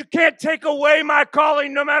 Because you can't take away my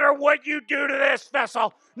calling no matter what you do to this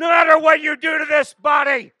vessel. No matter what you do to this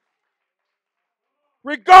body.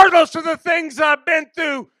 Regardless of the things I've been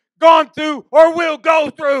through, gone through, or will go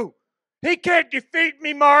through. He can't defeat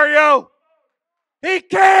me, Mario. He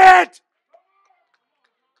can't.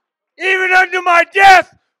 Even unto my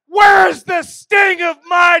death, where is the sting of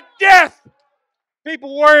my death?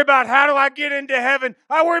 People worry about how do I get into heaven.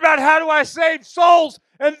 I worry about how do I save souls,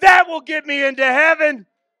 and that will get me into heaven.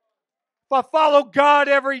 If I follow God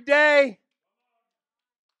every day,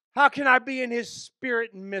 how can I be in His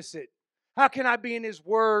Spirit and miss it? How can I be in His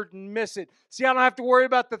Word and miss it? See, I don't have to worry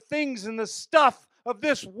about the things and the stuff of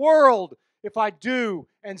this world if I do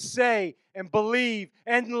and say and believe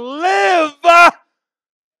and live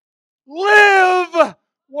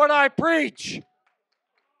what I preach.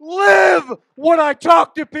 Live what I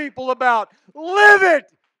talk to people about. Live it.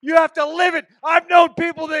 You have to live it. I've known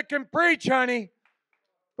people that can preach, honey,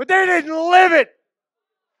 but they didn't live it.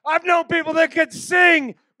 I've known people that could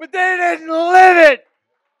sing, but they didn't live it.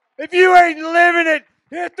 If you ain't living it,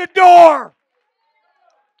 hit the door.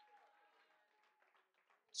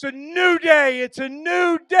 It's a new day. It's a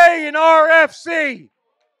new day in RFC.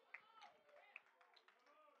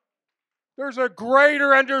 There's a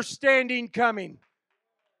greater understanding coming.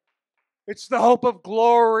 It's the hope of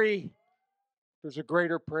glory. There's a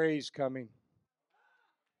greater praise coming.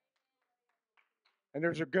 And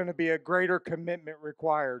there's going to be a greater commitment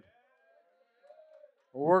required.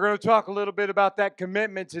 We're going to talk a little bit about that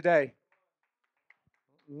commitment today.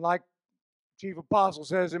 Like Chief Apostle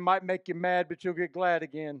says, it might make you mad, but you'll get glad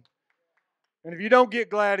again. And if you don't get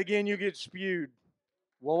glad again, you get spewed.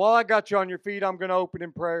 Well, while I got you on your feet, I'm going to open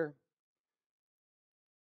in prayer.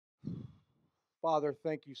 Father,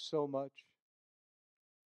 thank you so much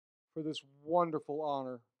for this wonderful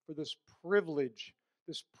honor, for this privilege,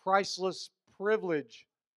 this priceless privilege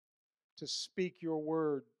to speak your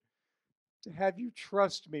word, to have you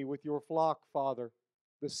trust me with your flock, Father,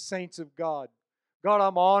 the saints of God. God,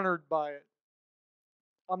 I'm honored by it.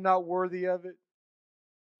 I'm not worthy of it,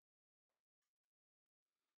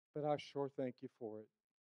 but I sure thank you for it.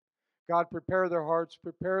 God, prepare their hearts,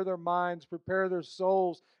 prepare their minds, prepare their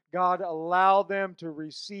souls. God, allow them to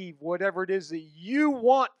receive whatever it is that you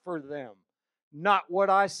want for them. Not what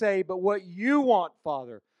I say, but what you want,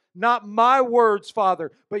 Father. Not my words,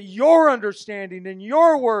 Father, but your understanding and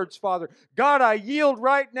your words, Father. God, I yield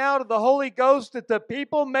right now to the Holy Ghost that the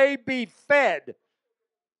people may be fed.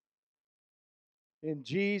 In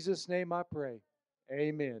Jesus' name I pray.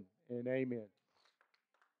 Amen and amen.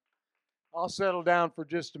 I'll settle down for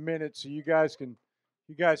just a minute so you guys can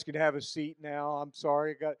have a seat now. I'm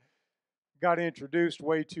sorry, I got introduced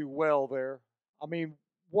way too well there. I mean,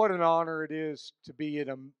 what an honor it is to be in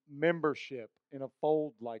a membership in a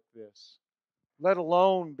fold like this, let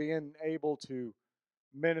alone being able to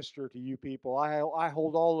minister to you people. I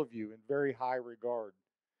hold all of you in very high regard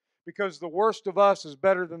because the worst of us is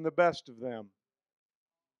better than the best of them.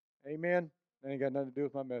 Amen? That ain't got nothing to do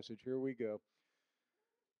with my message. Here we go.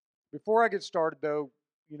 Before I get started, though,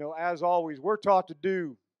 as always, we're taught to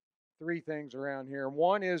do three things around here. And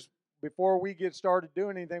one is, before we get started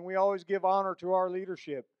doing anything, we always give honor to our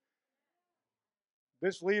leadership.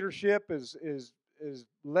 This leadership is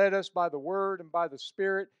led us by the Word and by the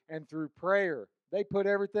Spirit and through prayer. They put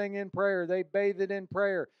everything in prayer. They bathe it in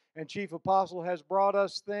prayer. And Chief Apostle has brought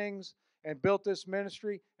us things and built this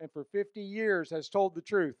ministry, and for 50 years has told the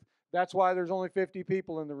truth. That's why there's only 50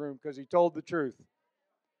 people in the room, because he told the truth.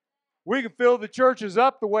 We can fill the churches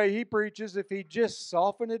up the way he preaches if he just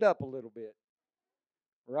soften it up a little bit.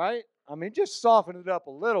 Right? I mean, just soften it up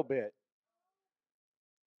a little bit.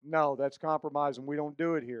 No, that's compromise, and we don't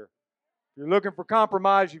do it here. If you're looking for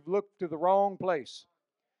compromise, you've looked to the wrong place.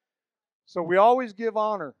 So we always give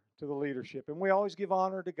honor to the leadership, and we always give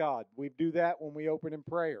honor to God. We do that when we open in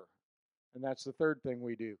prayer, and that's the third thing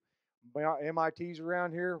we do. MITs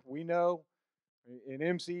around here, we know. In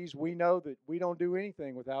MCs, we know that we don't do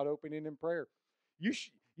anything without opening in prayer.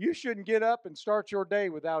 You shouldn't get up and start your day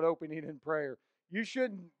without opening in prayer. You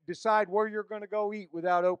shouldn't decide where you're going to go eat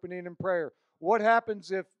without opening in prayer. What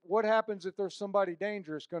happens if there's somebody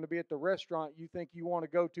dangerous going to be at the restaurant you think you want to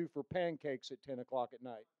go to for pancakes at 10 o'clock at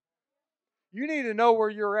night? You need to know where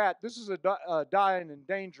you're at. This is a dying and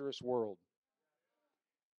dangerous world.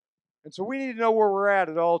 And so we need to know where we're at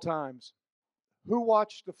all times. Who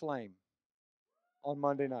watched the flame on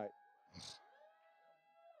Monday night?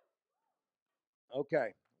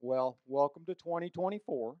 Okay, well, welcome to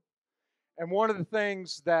 2024. And one of the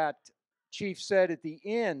things that Chief said at the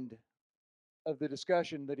end of the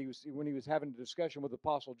discussion when he was having a discussion with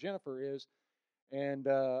Apostle Jennifer is, and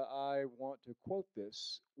I want to quote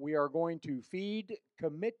this, we are going to feed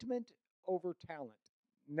commitment over talent.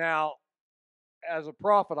 Now, as a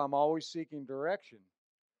prophet, I'm always seeking direction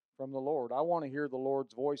from the Lord. I want to hear the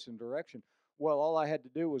Lord's voice and direction. Well, all I had to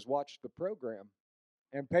do was watch the program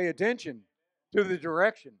and pay attention to the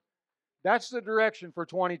direction. That's the direction for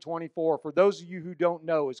 2024. For those of you who don't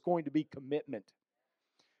know, it's going to be commitment.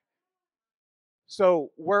 So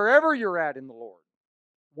wherever you're at in the Lord,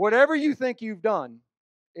 whatever you think you've done,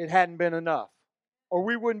 it hadn't been enough. Or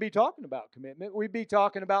we wouldn't be talking about commitment. We'd be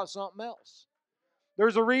talking about something else.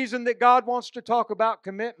 There's a reason that God wants to talk about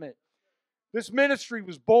commitment. This ministry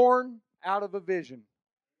was born out of a vision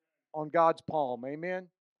on God's palm. Amen?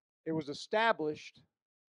 It was established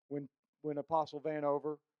when Apostle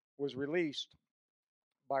Vanover was released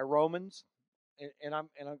by Romans. And I'm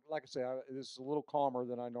like I say, this is a little calmer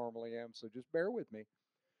than I normally am, so just bear with me.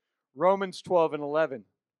 Romans 12 and 11.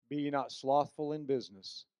 Be ye not slothful in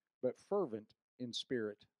business, but fervent in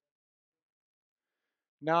spirit.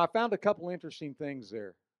 Now, I found a couple interesting things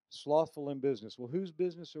there. Slothful in business. Well, whose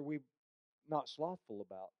business are we not slothful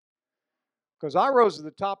about? Because I rose to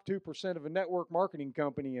the top 2% of a network marketing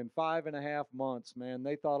company in 5.5 months, man.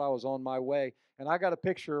 They thought I was on my way. And I got a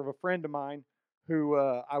picture of a friend of mine who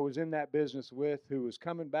I was in that business with, who was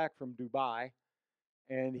coming back from Dubai,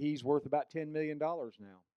 and he's worth about $10 million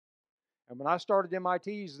now. And when I started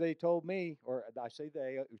MITs, they told me, or I say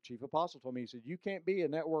they, Chief Apostle told me, he said, you can't be a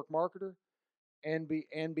network marketer and be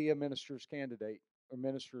a minister's candidate or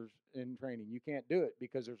minister's in training. You can't do it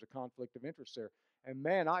because there's a conflict of interest there. And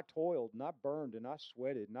man, I toiled and I burned and I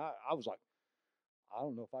sweated and I was like, I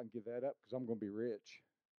don't know if I can give that up because I'm going to be rich.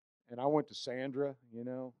 And I went to Sandra,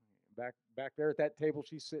 back there at that table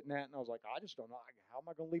she's sitting at, and I was like, I just don't know. How am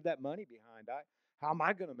I going to leave that money behind? How am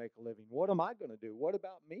I going to make a living? What am I going to do? What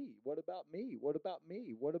about me? What about me? What about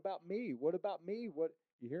me? What about me? What about me? What,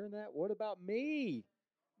 you hearing that? What about me?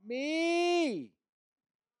 Me!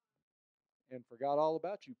 And forgot all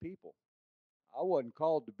about you people. I wasn't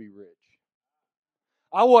called to be rich.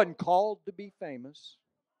 I wasn't called to be famous.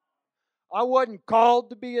 I wasn't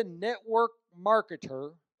called to be a network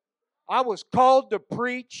marketer. I was called to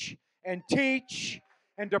preach and teach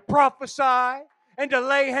and to prophesy and to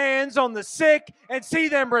lay hands on the sick and see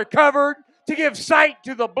them recovered, to give sight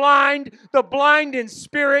to the blind in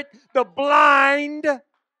spirit, the blind,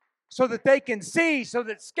 so that they can see, so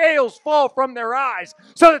that scales fall from their eyes,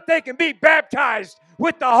 so that they can be baptized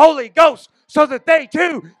with the Holy Ghost, so that they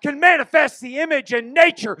too can manifest the image and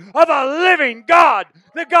nature of a living God,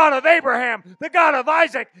 the God of Abraham, the God of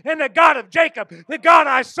Isaac, and the God of Jacob, the God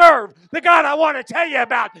I serve, the God I want to tell you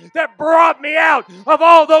about, that brought me out of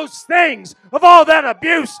all those things, of all that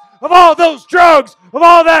abuse, of all those drugs, of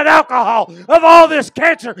all that alcohol, of all this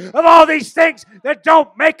cancer, of all these things that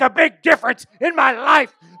don't make a big difference in my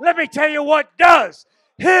life. Let me tell you what does.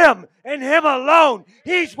 Him and Him alone.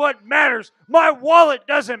 He's what matters. My wallet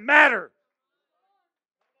doesn't matter.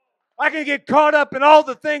 I can get caught up in all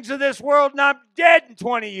the things of this world and I'm dead in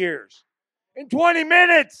 20 years. In 20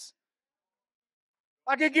 minutes.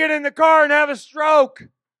 I could get in the car and have a stroke.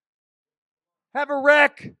 Have a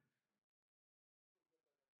wreck.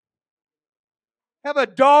 Have a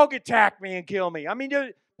dog attack me and kill me. I mean,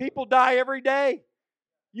 people die every day.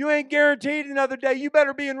 You ain't guaranteed another day. You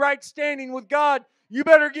better be in right standing with God. You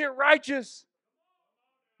better get righteous.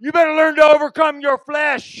 You better learn to overcome your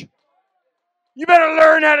flesh. You better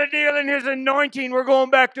learn how to deal in His anointing. We're going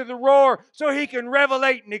back to the roar so He can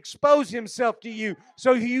revelate and expose Himself to you,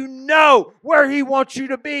 so you know where He wants you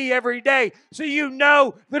to be every day, so you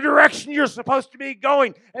know the direction you're supposed to be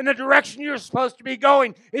going. And the direction you're supposed to be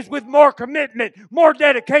going is with more commitment, more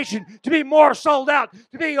dedication, to be more sold out,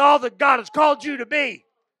 to be all that God has called you to be.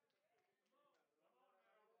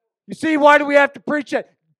 You see, why do we have to preach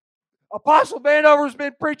that? Apostle Vanover's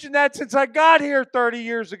been preaching that since I got here 30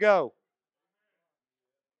 years ago.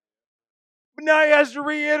 But now he has to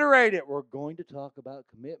reiterate it. We're going to talk about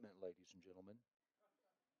commitment, ladies and gentlemen.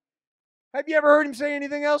 Have you ever heard him say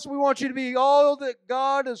anything else? We want you to be all that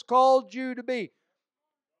God has called you to be.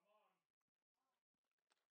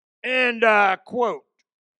 And quote,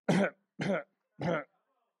 this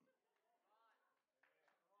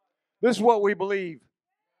is what we believe.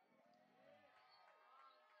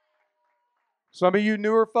 Some of you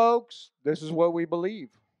newer folks, this is what we believe.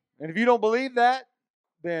 And if you don't believe that,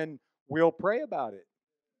 then we'll pray about it.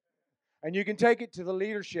 And you can take it to the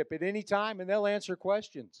leadership at any time and they'll answer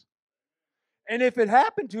questions. And if it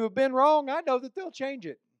happened to have been wrong, I know that they'll change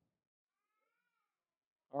it.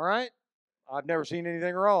 All right? I've never seen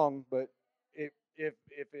anything wrong, but if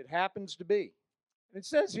it happens to be. It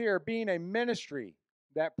says here, being a ministry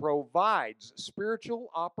that provides spiritual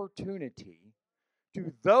opportunity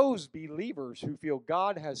to those believers who feel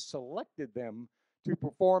God has selected them to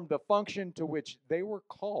perform the function to which they were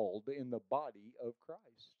called in the body of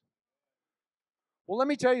Christ. Well, let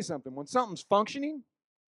me tell you something. When something's functioning,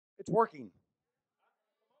 it's working.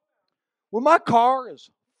 When my car is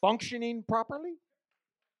functioning properly,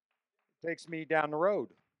 it takes me down the road.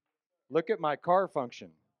 Look at my car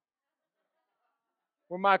function.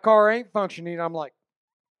 When my car ain't functioning, I'm like,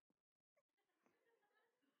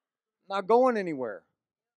 not going anywhere.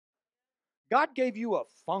 God gave you a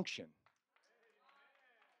function.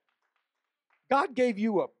 God gave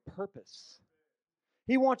you a purpose.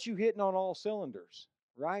 He wants you hitting on all cylinders,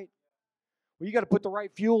 right? Well, you got to put the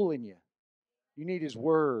right fuel in you. You need His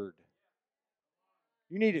Word.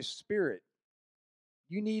 You need His Spirit.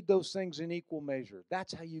 You need those things in equal measure.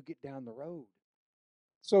 That's how you get down the road.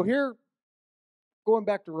 So here, going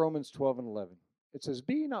back to Romans 12 and 11. It says,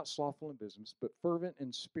 be ye not slothful in business, but fervent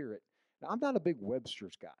in spirit. Now, I'm not a big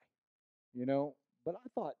Webster's guy, but I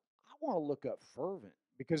thought, I want to look up fervent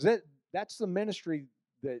because that's the ministry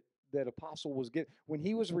that Apostle was given. When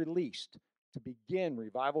he was released to begin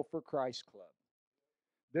Revival for Christ Club,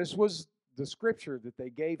 this was the scripture that they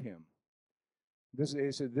gave him.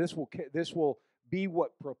 They said, this will be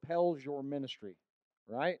what propels your ministry,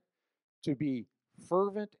 right? To be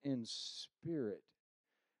fervent in spirit.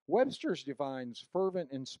 Webster's defines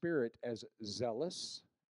fervent in spirit as zealous,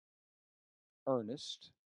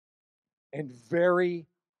 earnest, and very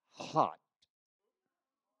hot.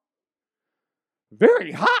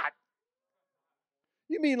 Very hot?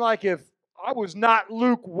 You mean like if I was not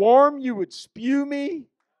lukewarm, you would spew me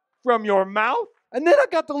from your mouth? And then I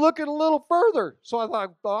got to look at a little further. So I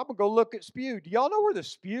thought, I'm going to go look at spew. Do y'all know where the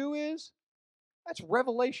spew is? That's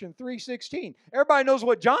Revelation 3:16. Everybody knows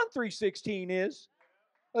what John 3:16 is.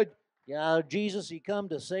 Jesus, he come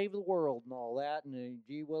to save the world and all that. And the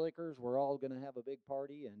gee willikers, we're all going to have a big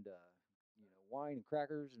party and wine and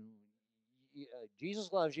crackers. And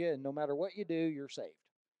Jesus loves you, and no matter what you do, you're saved.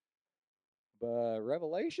 But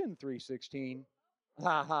Revelation 3:16,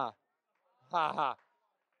 ha ha, ha ha.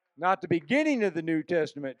 Not the beginning of the New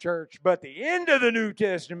Testament church, but the end of the New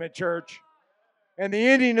Testament church. And the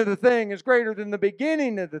ending of the thing is greater than the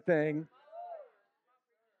beginning of the thing.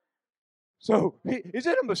 So, is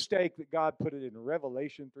it a mistake that God put it in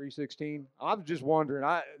Revelation 3:16? I'm just wondering.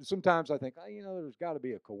 Sometimes I think, there's got to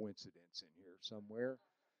be a coincidence in here somewhere.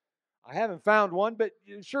 I haven't found one, but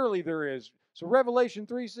surely there is. So, Revelation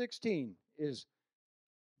 3:16 is,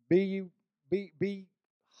 be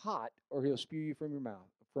hot, or he'll spew you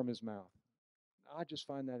from his mouth. I just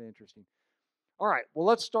find that interesting. All right, well,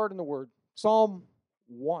 let's start in the Word. Psalm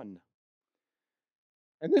 1.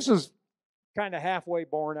 And this is kind of halfway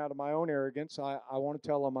born out of my own arrogance. I want to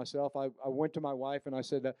tell on myself. I went to my wife and I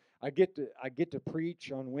said that I get to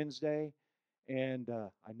preach on Wednesday, and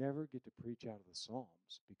I never get to preach out of the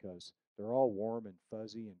Psalms because they're all warm and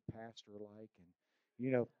fuzzy and pastor-like,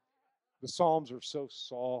 and the Psalms are so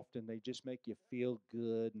soft and they just make you feel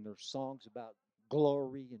good, and they're songs about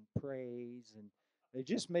glory and praise, and they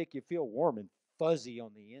just make you feel warm and fuzzy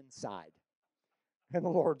on the inside. And the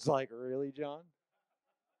Lord's like, really, John?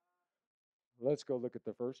 Let's go look at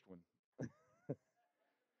the first one.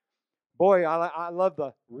 Boy, I love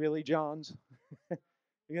the really Johns.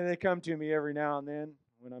 They come to me every now and then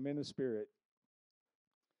when I'm in the Spirit.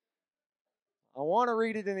 I want to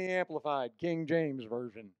read it in the Amplified King James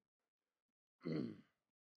Version.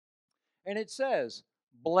 And it says,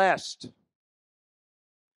 blessed,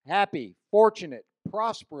 happy, fortunate,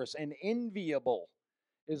 prosperous, and enviable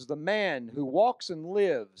is the man who walks and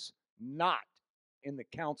lives not in the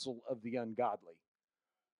counsel of the ungodly,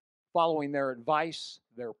 following their advice,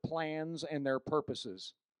 their plans, and their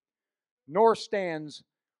purposes, nor stands,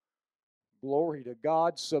 glory to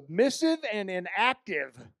God, submissive and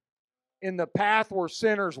inactive in the path where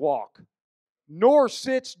sinners walk, nor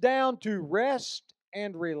sits down to rest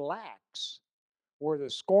and relax where the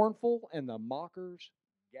scornful and the mockers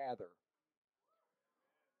gather.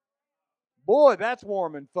 Boy, that's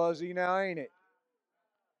warm and fuzzy now, ain't it?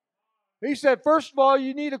 He said, first of all,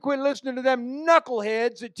 you need to quit listening to them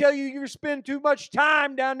knuckleheads that tell you spend too much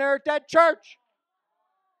time down there at that church.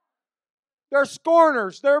 They're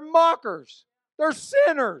scorners. They're mockers. They're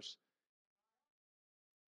sinners.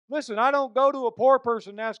 Listen, I don't go to a poor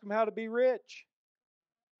person and ask them how to be rich.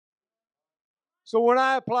 So when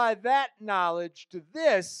I apply that knowledge to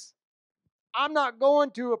this, I'm not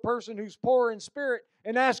going to a person who's poor in spirit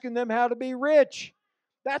and asking them how to be rich.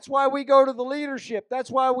 That's why we go to the leadership.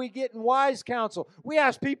 That's why we get in wise counsel. We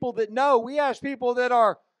ask people that know. We ask people that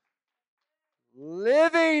are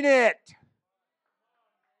living it.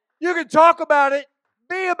 You can talk about it,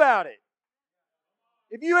 be about it.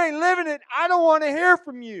 If you ain't living it, I don't want to hear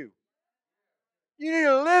from you. You need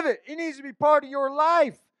to live it. It needs to be part of your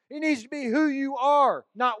life. It needs to be who you are,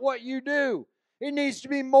 not what you do. It needs to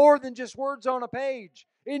be more than just words on a page.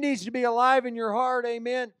 It needs to be alive in your heart,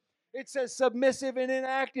 amen. It says submissive and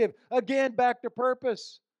inactive. Again, back to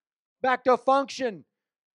purpose, back to function.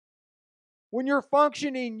 When you're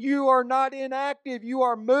functioning, you are not inactive. You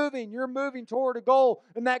are moving. You're moving toward a goal,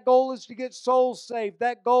 and that goal is to get souls saved.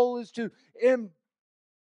 That goal is to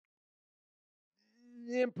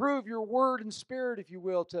improve your word and spirit, if you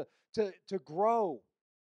will, to grow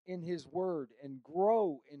in His word and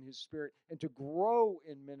grow in His spirit and to grow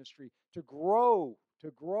in ministry, to grow.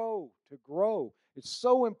 It's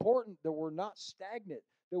so important that we're not stagnant,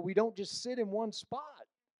 that we don't just sit in one spot.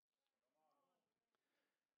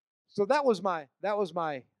 So that was my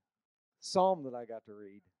psalm that I got to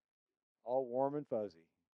read. all warm and fuzzy.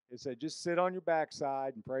 It said, just sit on your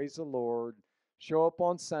backside and praise the Lord, show up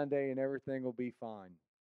on Sunday, and everything will be fine.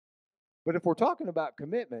 But if we're talking about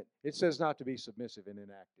commitment, it says not to be submissive and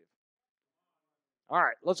inactive. All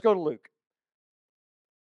right, let's go to Luke.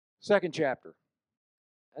 2nd chapter.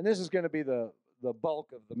 And this is going to be the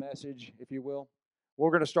bulk of the message, if you will.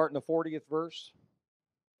 We're going to start in the 40th verse.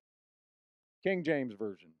 King James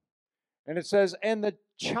Version. And it says, and the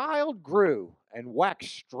child grew and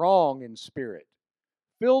waxed strong in spirit,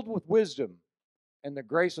 filled with wisdom, and the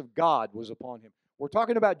grace of God was upon him. We're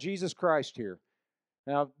talking about Jesus Christ here.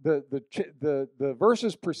 Now, the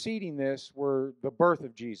verses preceding this were the birth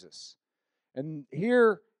of Jesus. And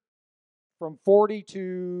here, from 40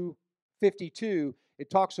 to 52, it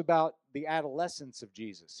talks about the adolescence of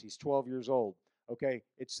Jesus. He's 12 years old. Okay,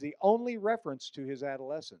 it's the only reference to his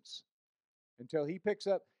adolescence. Until he picks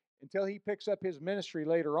up his ministry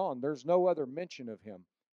later on, there's no other mention of him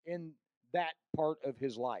in that part of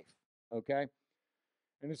his life. Okay?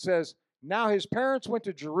 And it says, now his parents went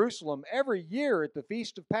to Jerusalem every year at the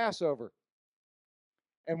feast of Passover.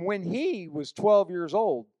 And when he was 12 years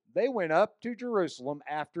old, they went up to Jerusalem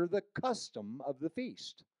after the custom of the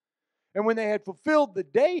feast. And when they had fulfilled the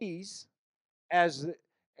days as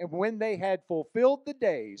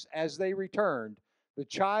they returned, the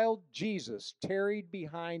child Jesus tarried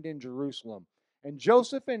behind in Jerusalem, and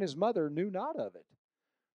Joseph and his mother knew not of it.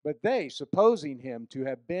 But they, supposing him to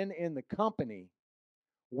have been in the company,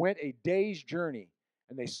 went a day's journey,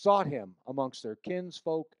 and they sought him amongst their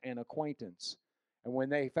kinsfolk and acquaintance. And when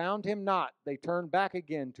they found him not, they turned back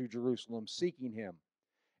again to Jerusalem, seeking him.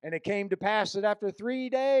 And it came to pass that after 3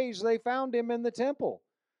 days they found him in the temple,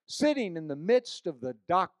 sitting in the midst of the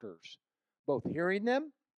doctors, both hearing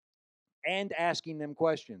them and asking them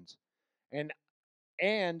questions.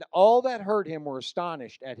 And all that heard him were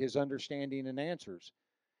astonished at his understanding and answers.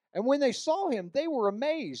 And when they saw him, they were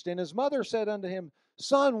amazed. And his mother said unto him,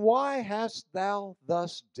 Son, why hast thou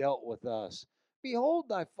thus dealt with us? Behold,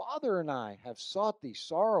 thy father and I have sought thee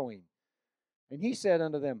sorrowing. And he said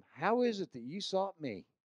unto them, How is it that ye sought me?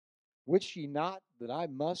 Wist ye not that I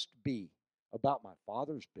must be about my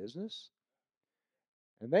father's business?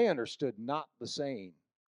 And they understood not the saying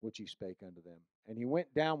which he spake unto them. And he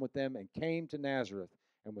went down with them and came to Nazareth,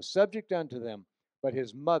 and was subject unto them. But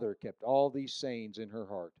his mother kept all these sayings in her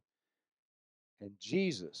heart. And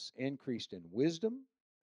Jesus increased in wisdom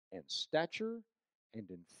and stature and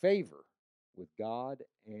in favor with God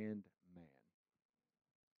and man.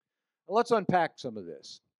 Now let's unpack some of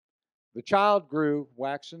this. The child grew,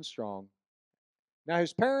 waxen strong. Now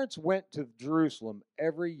his parents went to Jerusalem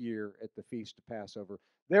every year at the feast of Passover.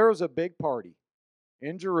 There was a big party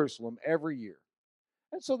in Jerusalem every year.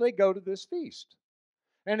 And so they go to this feast.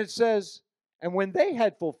 And it says, and when they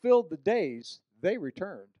had fulfilled the days, they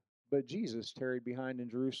returned. But Jesus tarried behind in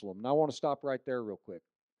Jerusalem. And I want to stop right there real quick.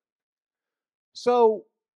 So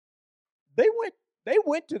they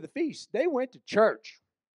went to the feast. They went to church.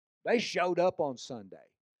 They showed up on Sunday.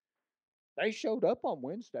 They showed up on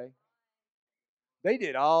Wednesday. They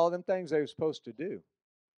did all them things they were supposed to do.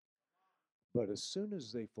 But as soon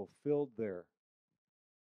as they fulfilled their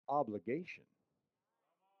obligation,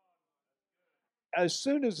 as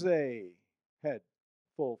soon as they had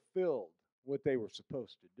fulfilled what they were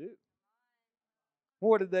supposed to do,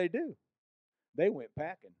 what did they do? They went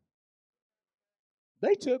packing.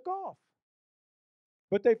 They took off.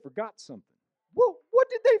 But they forgot something. Well, what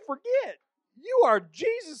did they forget? You are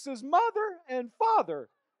Jesus' mother and father.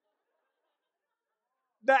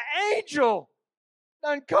 The angel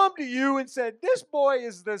done come to you and said, this boy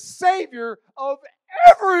is the Savior of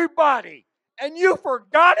everybody. And you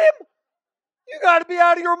forgot him? You got to be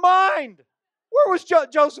out of your mind. Where was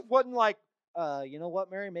Joseph? Wasn't like, you know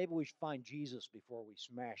what, Mary? Maybe we should find Jesus before we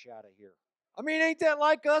smash out of here. I mean, ain't that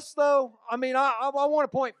like us, though? I mean, I want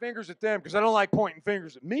to point fingers at them because I don't like pointing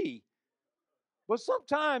fingers at me. But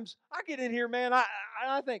sometimes I get in here, man,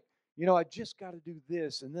 I think, you know, I just got to do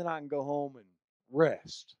this, and then I can go home and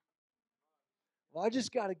rest. Well, I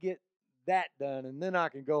just got to get that done, and then I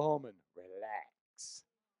can go home and relax.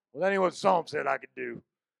 Well, that ain't what Psalm said I could do.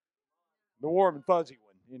 The warm and fuzzy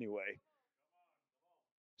one, anyway.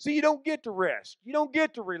 See, you don't get to rest. You don't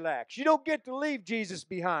get to relax. You don't get to leave Jesus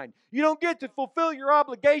behind. You don't get to fulfill your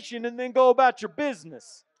obligation and then go about your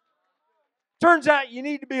business. Turns out you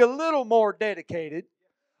need to be a little more dedicated,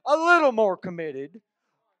 a little more committed,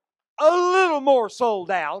 a little more sold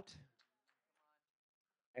out.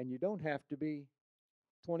 And you don't have to be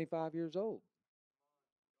 25 years old.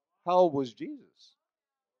 How old was Jesus?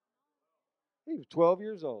 He was 12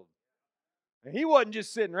 years old. And he wasn't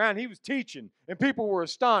just sitting around, he was teaching, and people were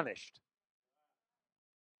astonished.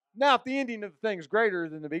 Now, if the ending of the thing is greater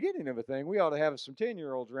than the beginning of a thing, we ought to have some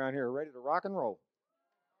 10-year-olds around here ready to rock and roll.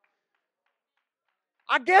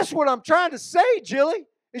 I guess what I'm trying to say, Jilly,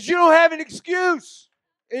 is you don't have an excuse.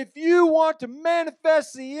 If you want to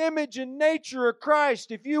manifest the image and nature of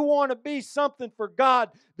Christ, if you want to be something for God,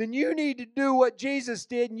 then you need to do what Jesus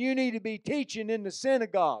did, and you need to be teaching in the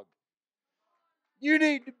synagogue.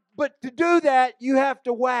 But to do that, you have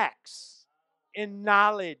to wax in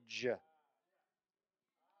knowledge.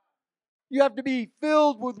 You have to be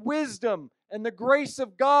filled with wisdom, and the grace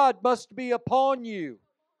of God must be upon you.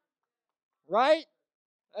 Right?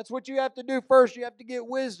 That's what you have to do first. You have to get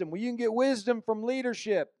wisdom. Well, you can get wisdom from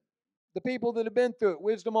leadership, the people that have been through it.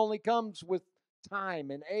 Wisdom only comes with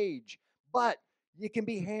time and age, but it can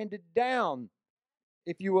be handed down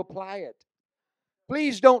if you apply it.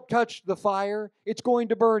 Please don't touch the fire. It's going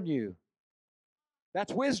to burn you.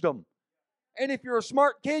 That's wisdom. And if you're a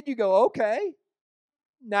smart kid, you go, okay,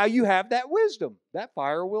 now you have that wisdom. That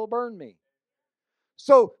fire will burn me.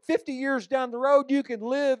 So 50 years down the road, you can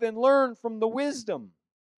live and learn from the wisdom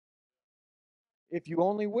if you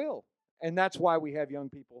only will. And that's why we have young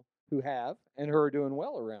people who have and who are doing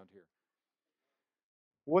well around here.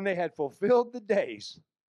 When they had fulfilled the days,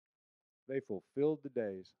 they fulfilled the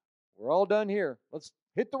days. We're all done here. Let's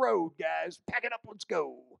hit the road, guys. Pack it up. Let's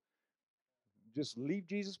go. Just leave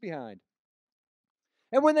Jesus behind.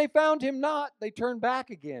 And when they found him not, they turned back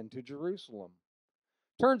again to Jerusalem.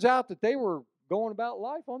 Turns out that they were going about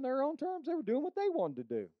life on their own terms. They were doing what they wanted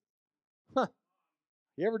to do. Huh.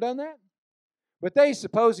 You ever done that? But they,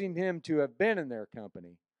 supposing him to have been in their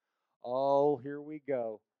company. Oh, here we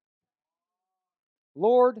go.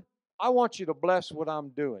 Lord, I want you to bless what I'm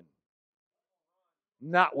doing,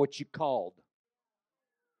 not what you called.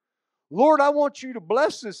 Lord, I want you to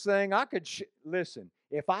bless this thing. Listen,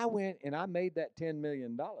 if I went and I made that $10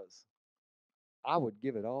 million, I would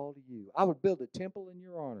give it all to you. I would build a temple in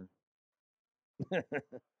your honor.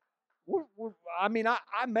 I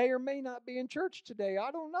may or may not be in church today.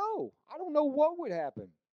 I don't know. I don't know what would happen.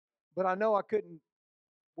 But I know I couldn't,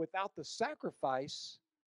 without the sacrifice,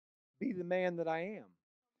 be the man that I am.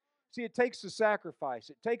 See, it takes the sacrifice.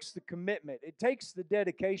 It takes the commitment. It takes the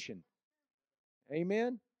dedication.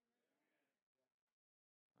 Amen?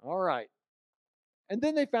 All right. And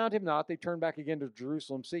then they found him not. They turned back again to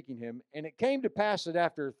Jerusalem seeking him. And it came to pass that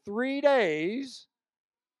after 3 days,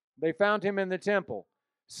 they found him in the temple,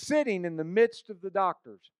 sitting in the midst of the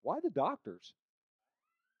doctors. Why the doctors?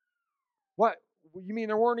 What? You mean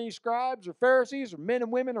there weren't any scribes or Pharisees or men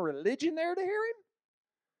and women of religion there to hear him?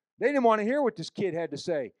 They didn't want to hear what this kid had to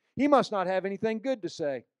say. He must not have anything good to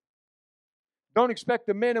say. Don't expect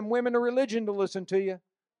the men and women of religion to listen to you.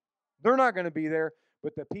 They're not going to be there.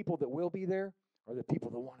 But the people that will be there are the people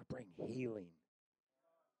that want to bring healing,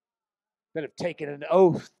 that have taken an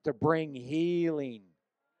oath to bring healing.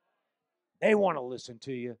 They want to listen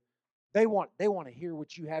to you. They want to hear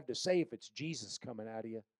what you have to say if it's Jesus coming out of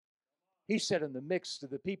you. He said in the midst of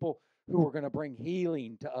the people who are going to bring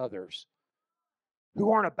healing to others, who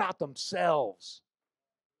aren't about themselves.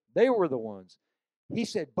 They were the ones. He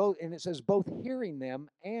said both, and it says both hearing them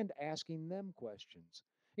and asking them questions.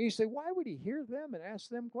 And you say, why would he hear them and ask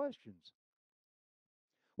them questions?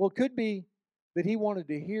 Well, it could be that he wanted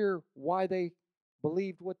to hear why they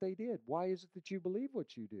believed what they did. Why is it that you believe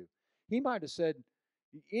what you do? He might have said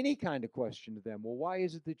any kind of question to them. Well, why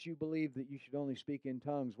is it that you believe that you should only speak in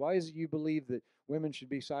tongues? Why is it you believe that women should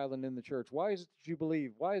be silent in the church? Why is it that you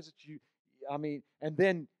believe? Why is it and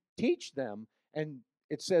then teach them. And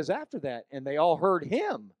it says after that, and they all heard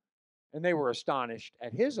him, and they were astonished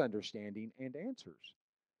at his understanding and answers.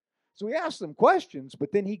 So he asked them questions,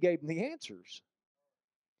 but then he gave them the answers.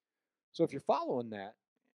 So if you're following that,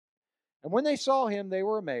 and when they saw him, they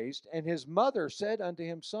were amazed. And his mother said unto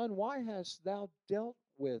him, Son, why hast thou dealt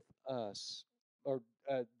with us, or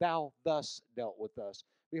thou thus dealt with us?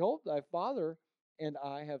 Behold, thy father and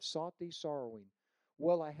I have sought thee sorrowing.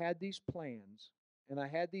 Well, I had these plans, and I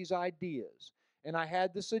had these ideas, and I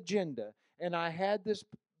had this agenda, and I had this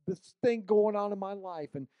thing going on in my life,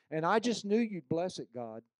 and I just knew you'd bless it,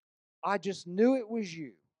 God. I just knew it was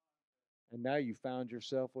you. And now you found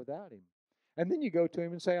yourself without him. And then you go to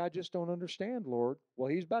him and say, I just don't understand, Lord. Well,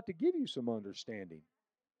 he's about to give you some understanding.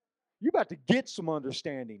 You're about to get some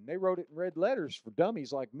understanding. They wrote it in red letters for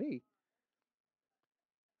dummies like me.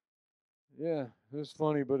 Yeah, it's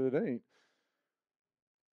funny, but it ain't.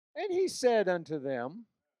 And he said unto them,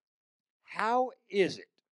 How is it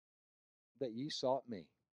that ye sought me?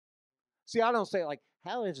 See, I don't say like,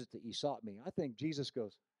 how is it that ye sought me? I think Jesus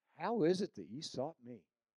goes, how is it that ye sought me?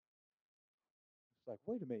 It's like,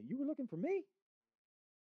 wait a minute, you were looking for me?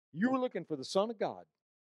 You were looking for the Son of God.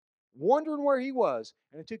 wondering where he was,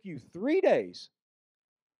 and it took you 3 days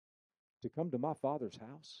to come to my Father's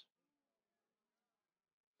house?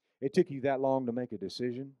 It took you that long to make a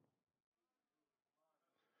decision?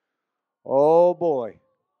 Oh boy.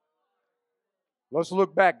 Let's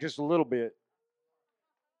look back just a little bit.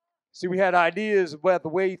 See, we had ideas about the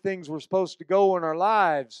way things were supposed to go in our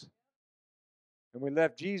lives. And we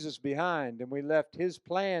left Jesus behind, and we left His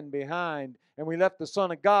plan behind, and we left the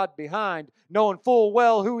Son of God behind, knowing full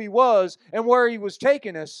well who He was and where He was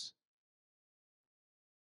taking us.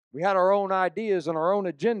 We had our own ideas and our own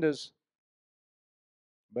agendas.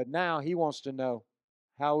 But now He wants to know,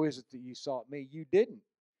 how is it that you sought me? You didn't.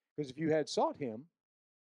 Because if you had sought Him,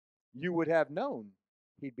 you would have known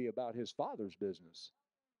He'd be about His Father's business.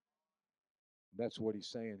 That's what He's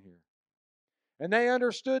saying here. And they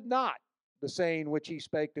understood not the saying which He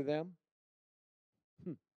spake to them.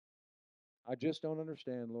 I just don't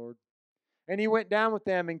understand, Lord. And He went down with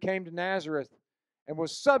them and came to Nazareth and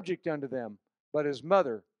was subject unto them. But His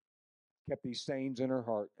mother kept these sayings in her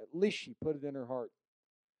heart. At least she put it in her heart.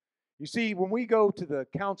 You see, when we go to the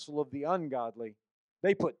counsel of the ungodly,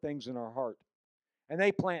 they put things in our heart. And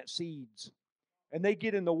they plant seeds. And they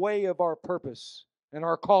get in the way of our purpose and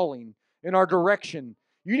our calling and our direction.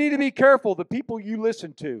 You need to be careful the people you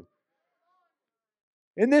listen to.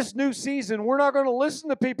 In this new season, we're not going to listen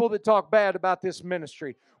to people that talk bad about this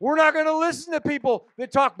ministry. We're not going to listen to people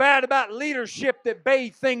that talk bad about leadership that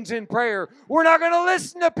bathe things in prayer. We're not going to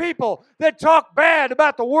listen to people that talk bad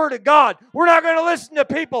about the Word of God. We're not going to listen to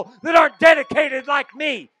people that aren't dedicated like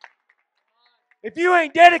me. If you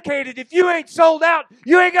ain't dedicated, if you ain't sold out,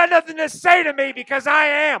 you ain't got nothing to say to me, because I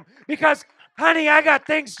am. Because, honey, I got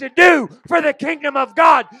things to do for the kingdom of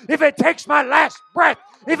God. If it takes my last breath,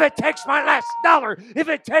 if it takes my last dollar, if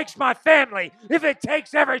it takes my family, if it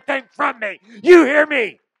takes everything from me. You hear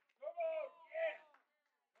me?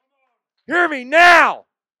 Hear me now.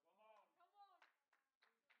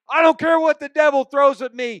 I don't care what the devil throws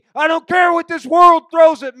at me. I don't care what this world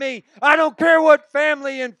throws at me. I don't care what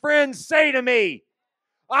family and friends say to me.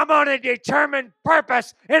 I'm on a determined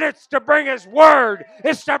purpose, and it's to bring His Word.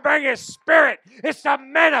 It's to bring His Spirit. It's to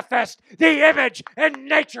manifest the image and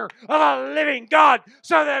nature of a living God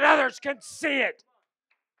so that others can see it.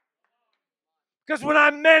 Because when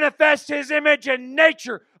I manifest His image and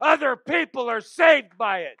nature, other people are saved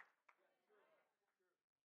by it.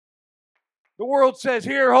 The world says,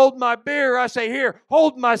 here, hold my beer. I say, here,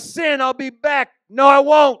 hold my sin. I'll be back. No, I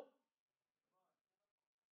won't.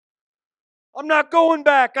 I'm not going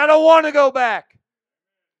back. I don't want to go back.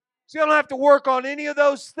 See, I don't have to work on any of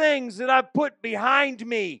those things that I put behind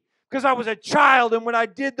me because I was a child, and when I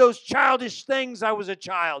did those childish things, I was a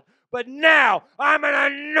child. But now, I'm an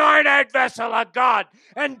anointed vessel of God.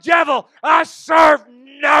 And devil, I serve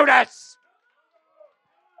notice.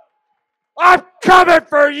 I'm coming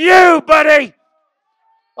for you, buddy.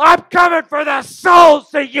 I'm coming for the souls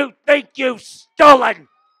that you think you've stolen.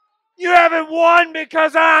 You haven't won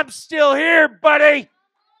because I'm still here, buddy.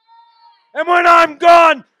 And when I'm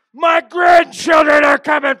gone, my grandchildren are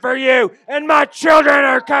coming for you, and my children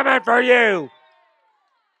are coming for you.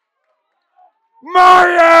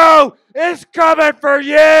 Mario is coming for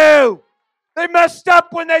you. They messed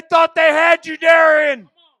up when they thought they had you, Darren.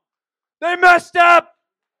 They messed up.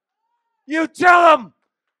 You tell them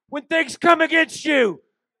when things come against you.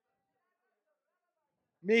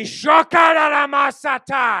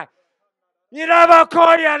 Mishokadaramasata.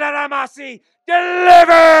 Yiravakoyadaramasi.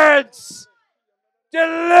 Deliverance.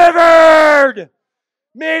 Delivered.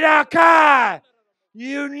 Midaka.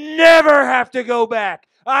 You never have to go back.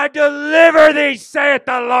 I deliver thee, saith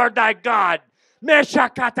the Lord thy God.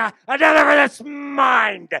 Meshakata. I deliver this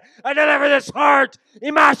mind. I deliver this heart.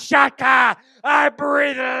 Imashaka. I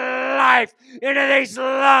breathe life into these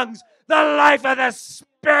lungs. The life of the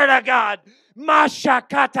Spirit of God.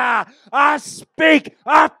 Mashakata. I speak.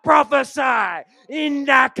 I prophesy.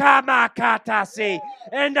 Indakamakatasi.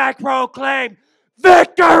 And I proclaim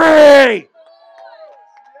victory.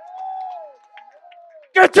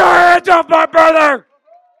 Get your hands off my brother.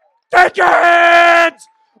 Take your hands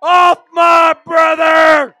off my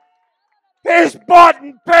brother. He's bought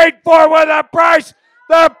and paid for with a price.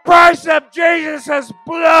 The price of Jesus'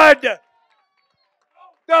 blood.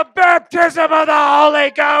 The baptism of the Holy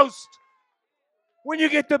Ghost. When you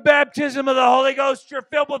get the baptism of the Holy Ghost, you're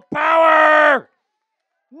filled with power.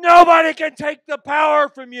 Nobody can take the power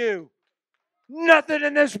from you. Nothing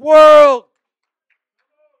in this world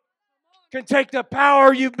can take the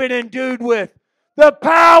power you've been endued with. The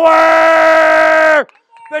power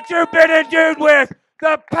that you've been endued with.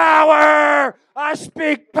 The power. I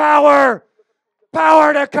speak power.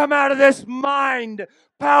 Power to come out of this mind.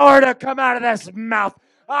 Power to come out of this mouth.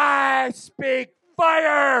 I speak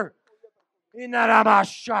fire. And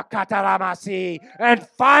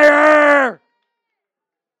fire.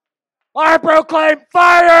 I proclaim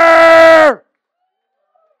fire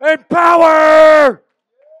and power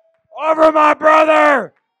over my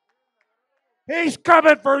brother. He's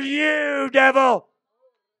coming for you, devil.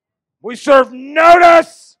 We serve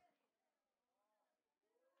notice.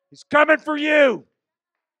 He's coming for you.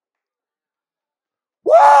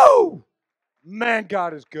 Woo! Man,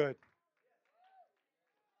 God is good.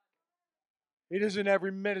 It isn't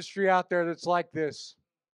every ministry out there that's like this.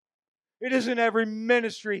 It isn't every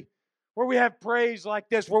ministry where we have praise like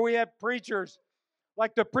this, where we have preachers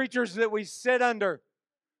like the preachers that we sit under.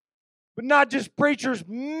 But not just preachers,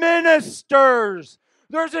 ministers.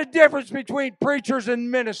 There's a difference between preachers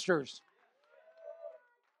and ministers.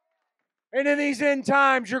 And in these end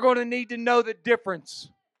times, you're going to need to know the difference.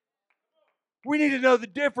 We need to know the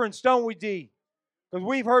difference, don't we, D? Because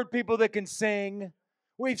we've heard people that can sing.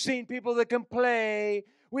 We've seen people that can play.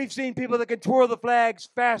 We've seen people that can twirl the flags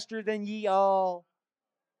faster than ye all.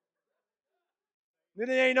 Then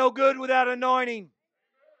it ain't no good without anointing.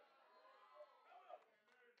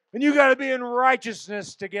 And you got to be in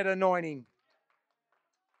righteousness to get anointing.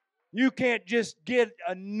 You can't just get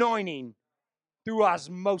anointing through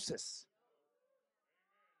osmosis.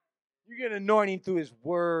 You get anointing through His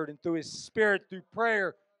Word and through His Spirit, through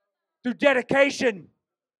prayer, through dedication.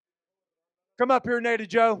 Come up here, Native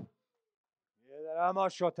Joe.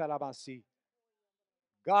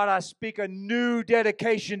 God, I speak a new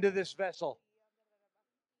dedication to this vessel.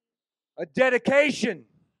 A dedication.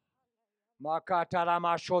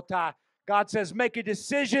 God says, make a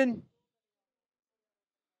decision.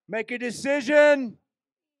 Make a decision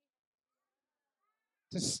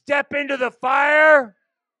to step into the fire.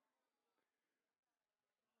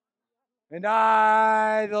 And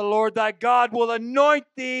I, the Lord thy God, will anoint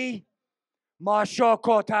thee. But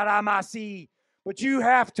you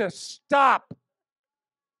have to stop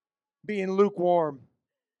being lukewarm.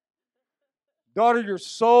 Daughter, your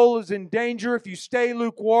soul is in danger if you stay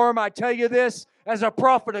lukewarm. I tell you this as a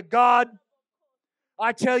prophet of God.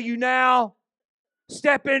 I tell you now,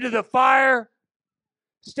 step into the fire.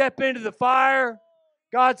 Step into the fire.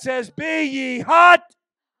 God says, be ye hot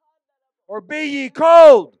or be ye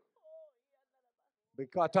cold. But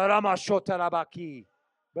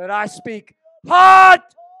I speak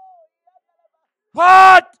hot,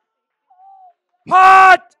 hot,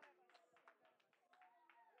 hot.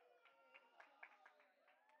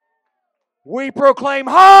 We proclaim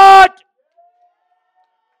hot.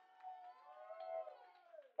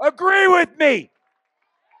 Agree with me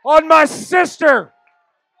on my sister.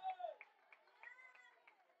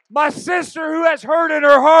 My sister who has hurt in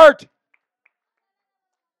her heart.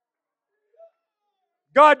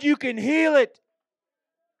 God, you can heal it.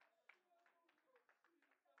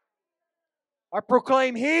 I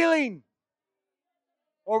proclaim healing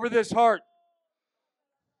over this heart.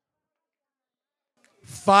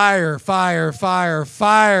 Fire, fire, fire,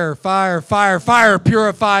 fire, fire, fire, fire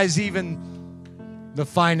purifies even the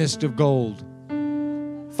finest of gold.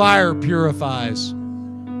 Fire purifies.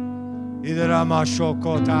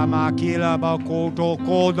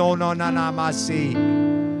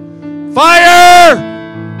 Fire!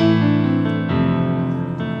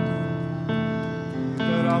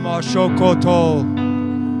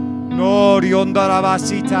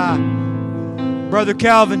 Brother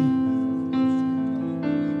Calvin,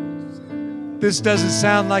 this doesn't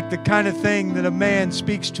sound like the kind of thing that a man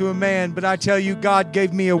speaks to a man, but I tell you, God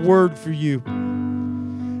gave me a word for you.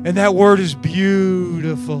 And that word is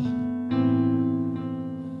beautiful.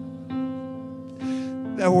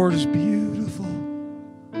 That word is beautiful.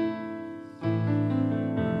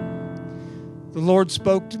 The Lord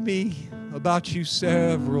spoke to me about you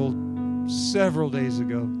several days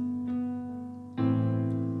ago.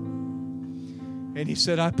 And He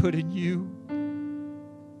said, I put in you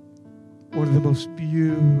one of the most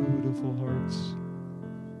beautiful hearts.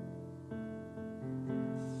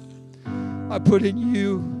 I put in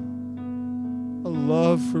you a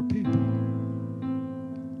love for people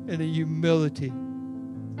and a humility.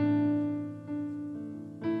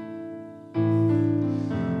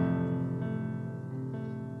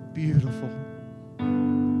 Beautiful.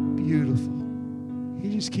 Beautiful.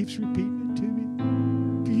 He just keeps repeating it to me.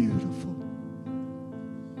 Beautiful.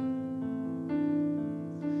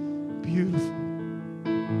 Beautiful.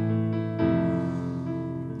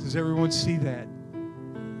 Does everyone see that?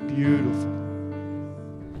 Beautiful.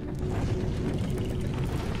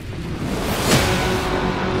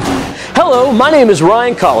 Hello. Hello, my name is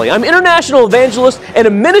Ryan Colley. I'm International Evangelist and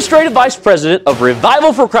Administrative Vice President of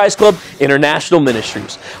Revival for Christ Club International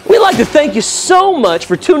Ministries. We'd like to thank you so much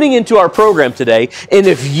for tuning into our program today. And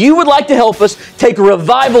if you would like to help us take a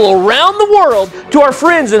revival around the world to our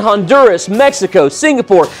friends in Honduras, Mexico,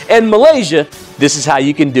 Singapore, and Malaysia, this is how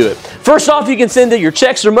you can do it. First off, you can send your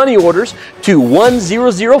checks or money orders to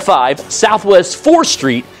 1005 Southwest 4th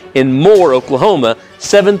Street in Moore, Oklahoma,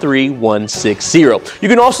 73160. You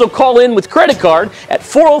can also call in with credit card at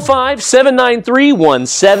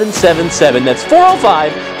 405-793-1777. That's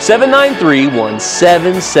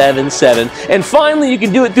 405-793-1777. And finally, you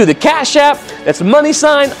can do it through the Cash App. That's #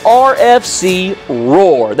 RFC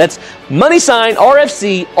ROAR. That's #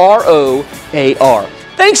 RFC ROAR.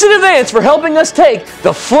 Thanks in advance for helping us take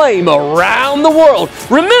the flame around the world.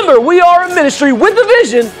 Remember, we are a ministry with a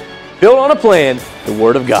vision built on a plan, the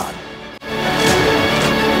Word of God.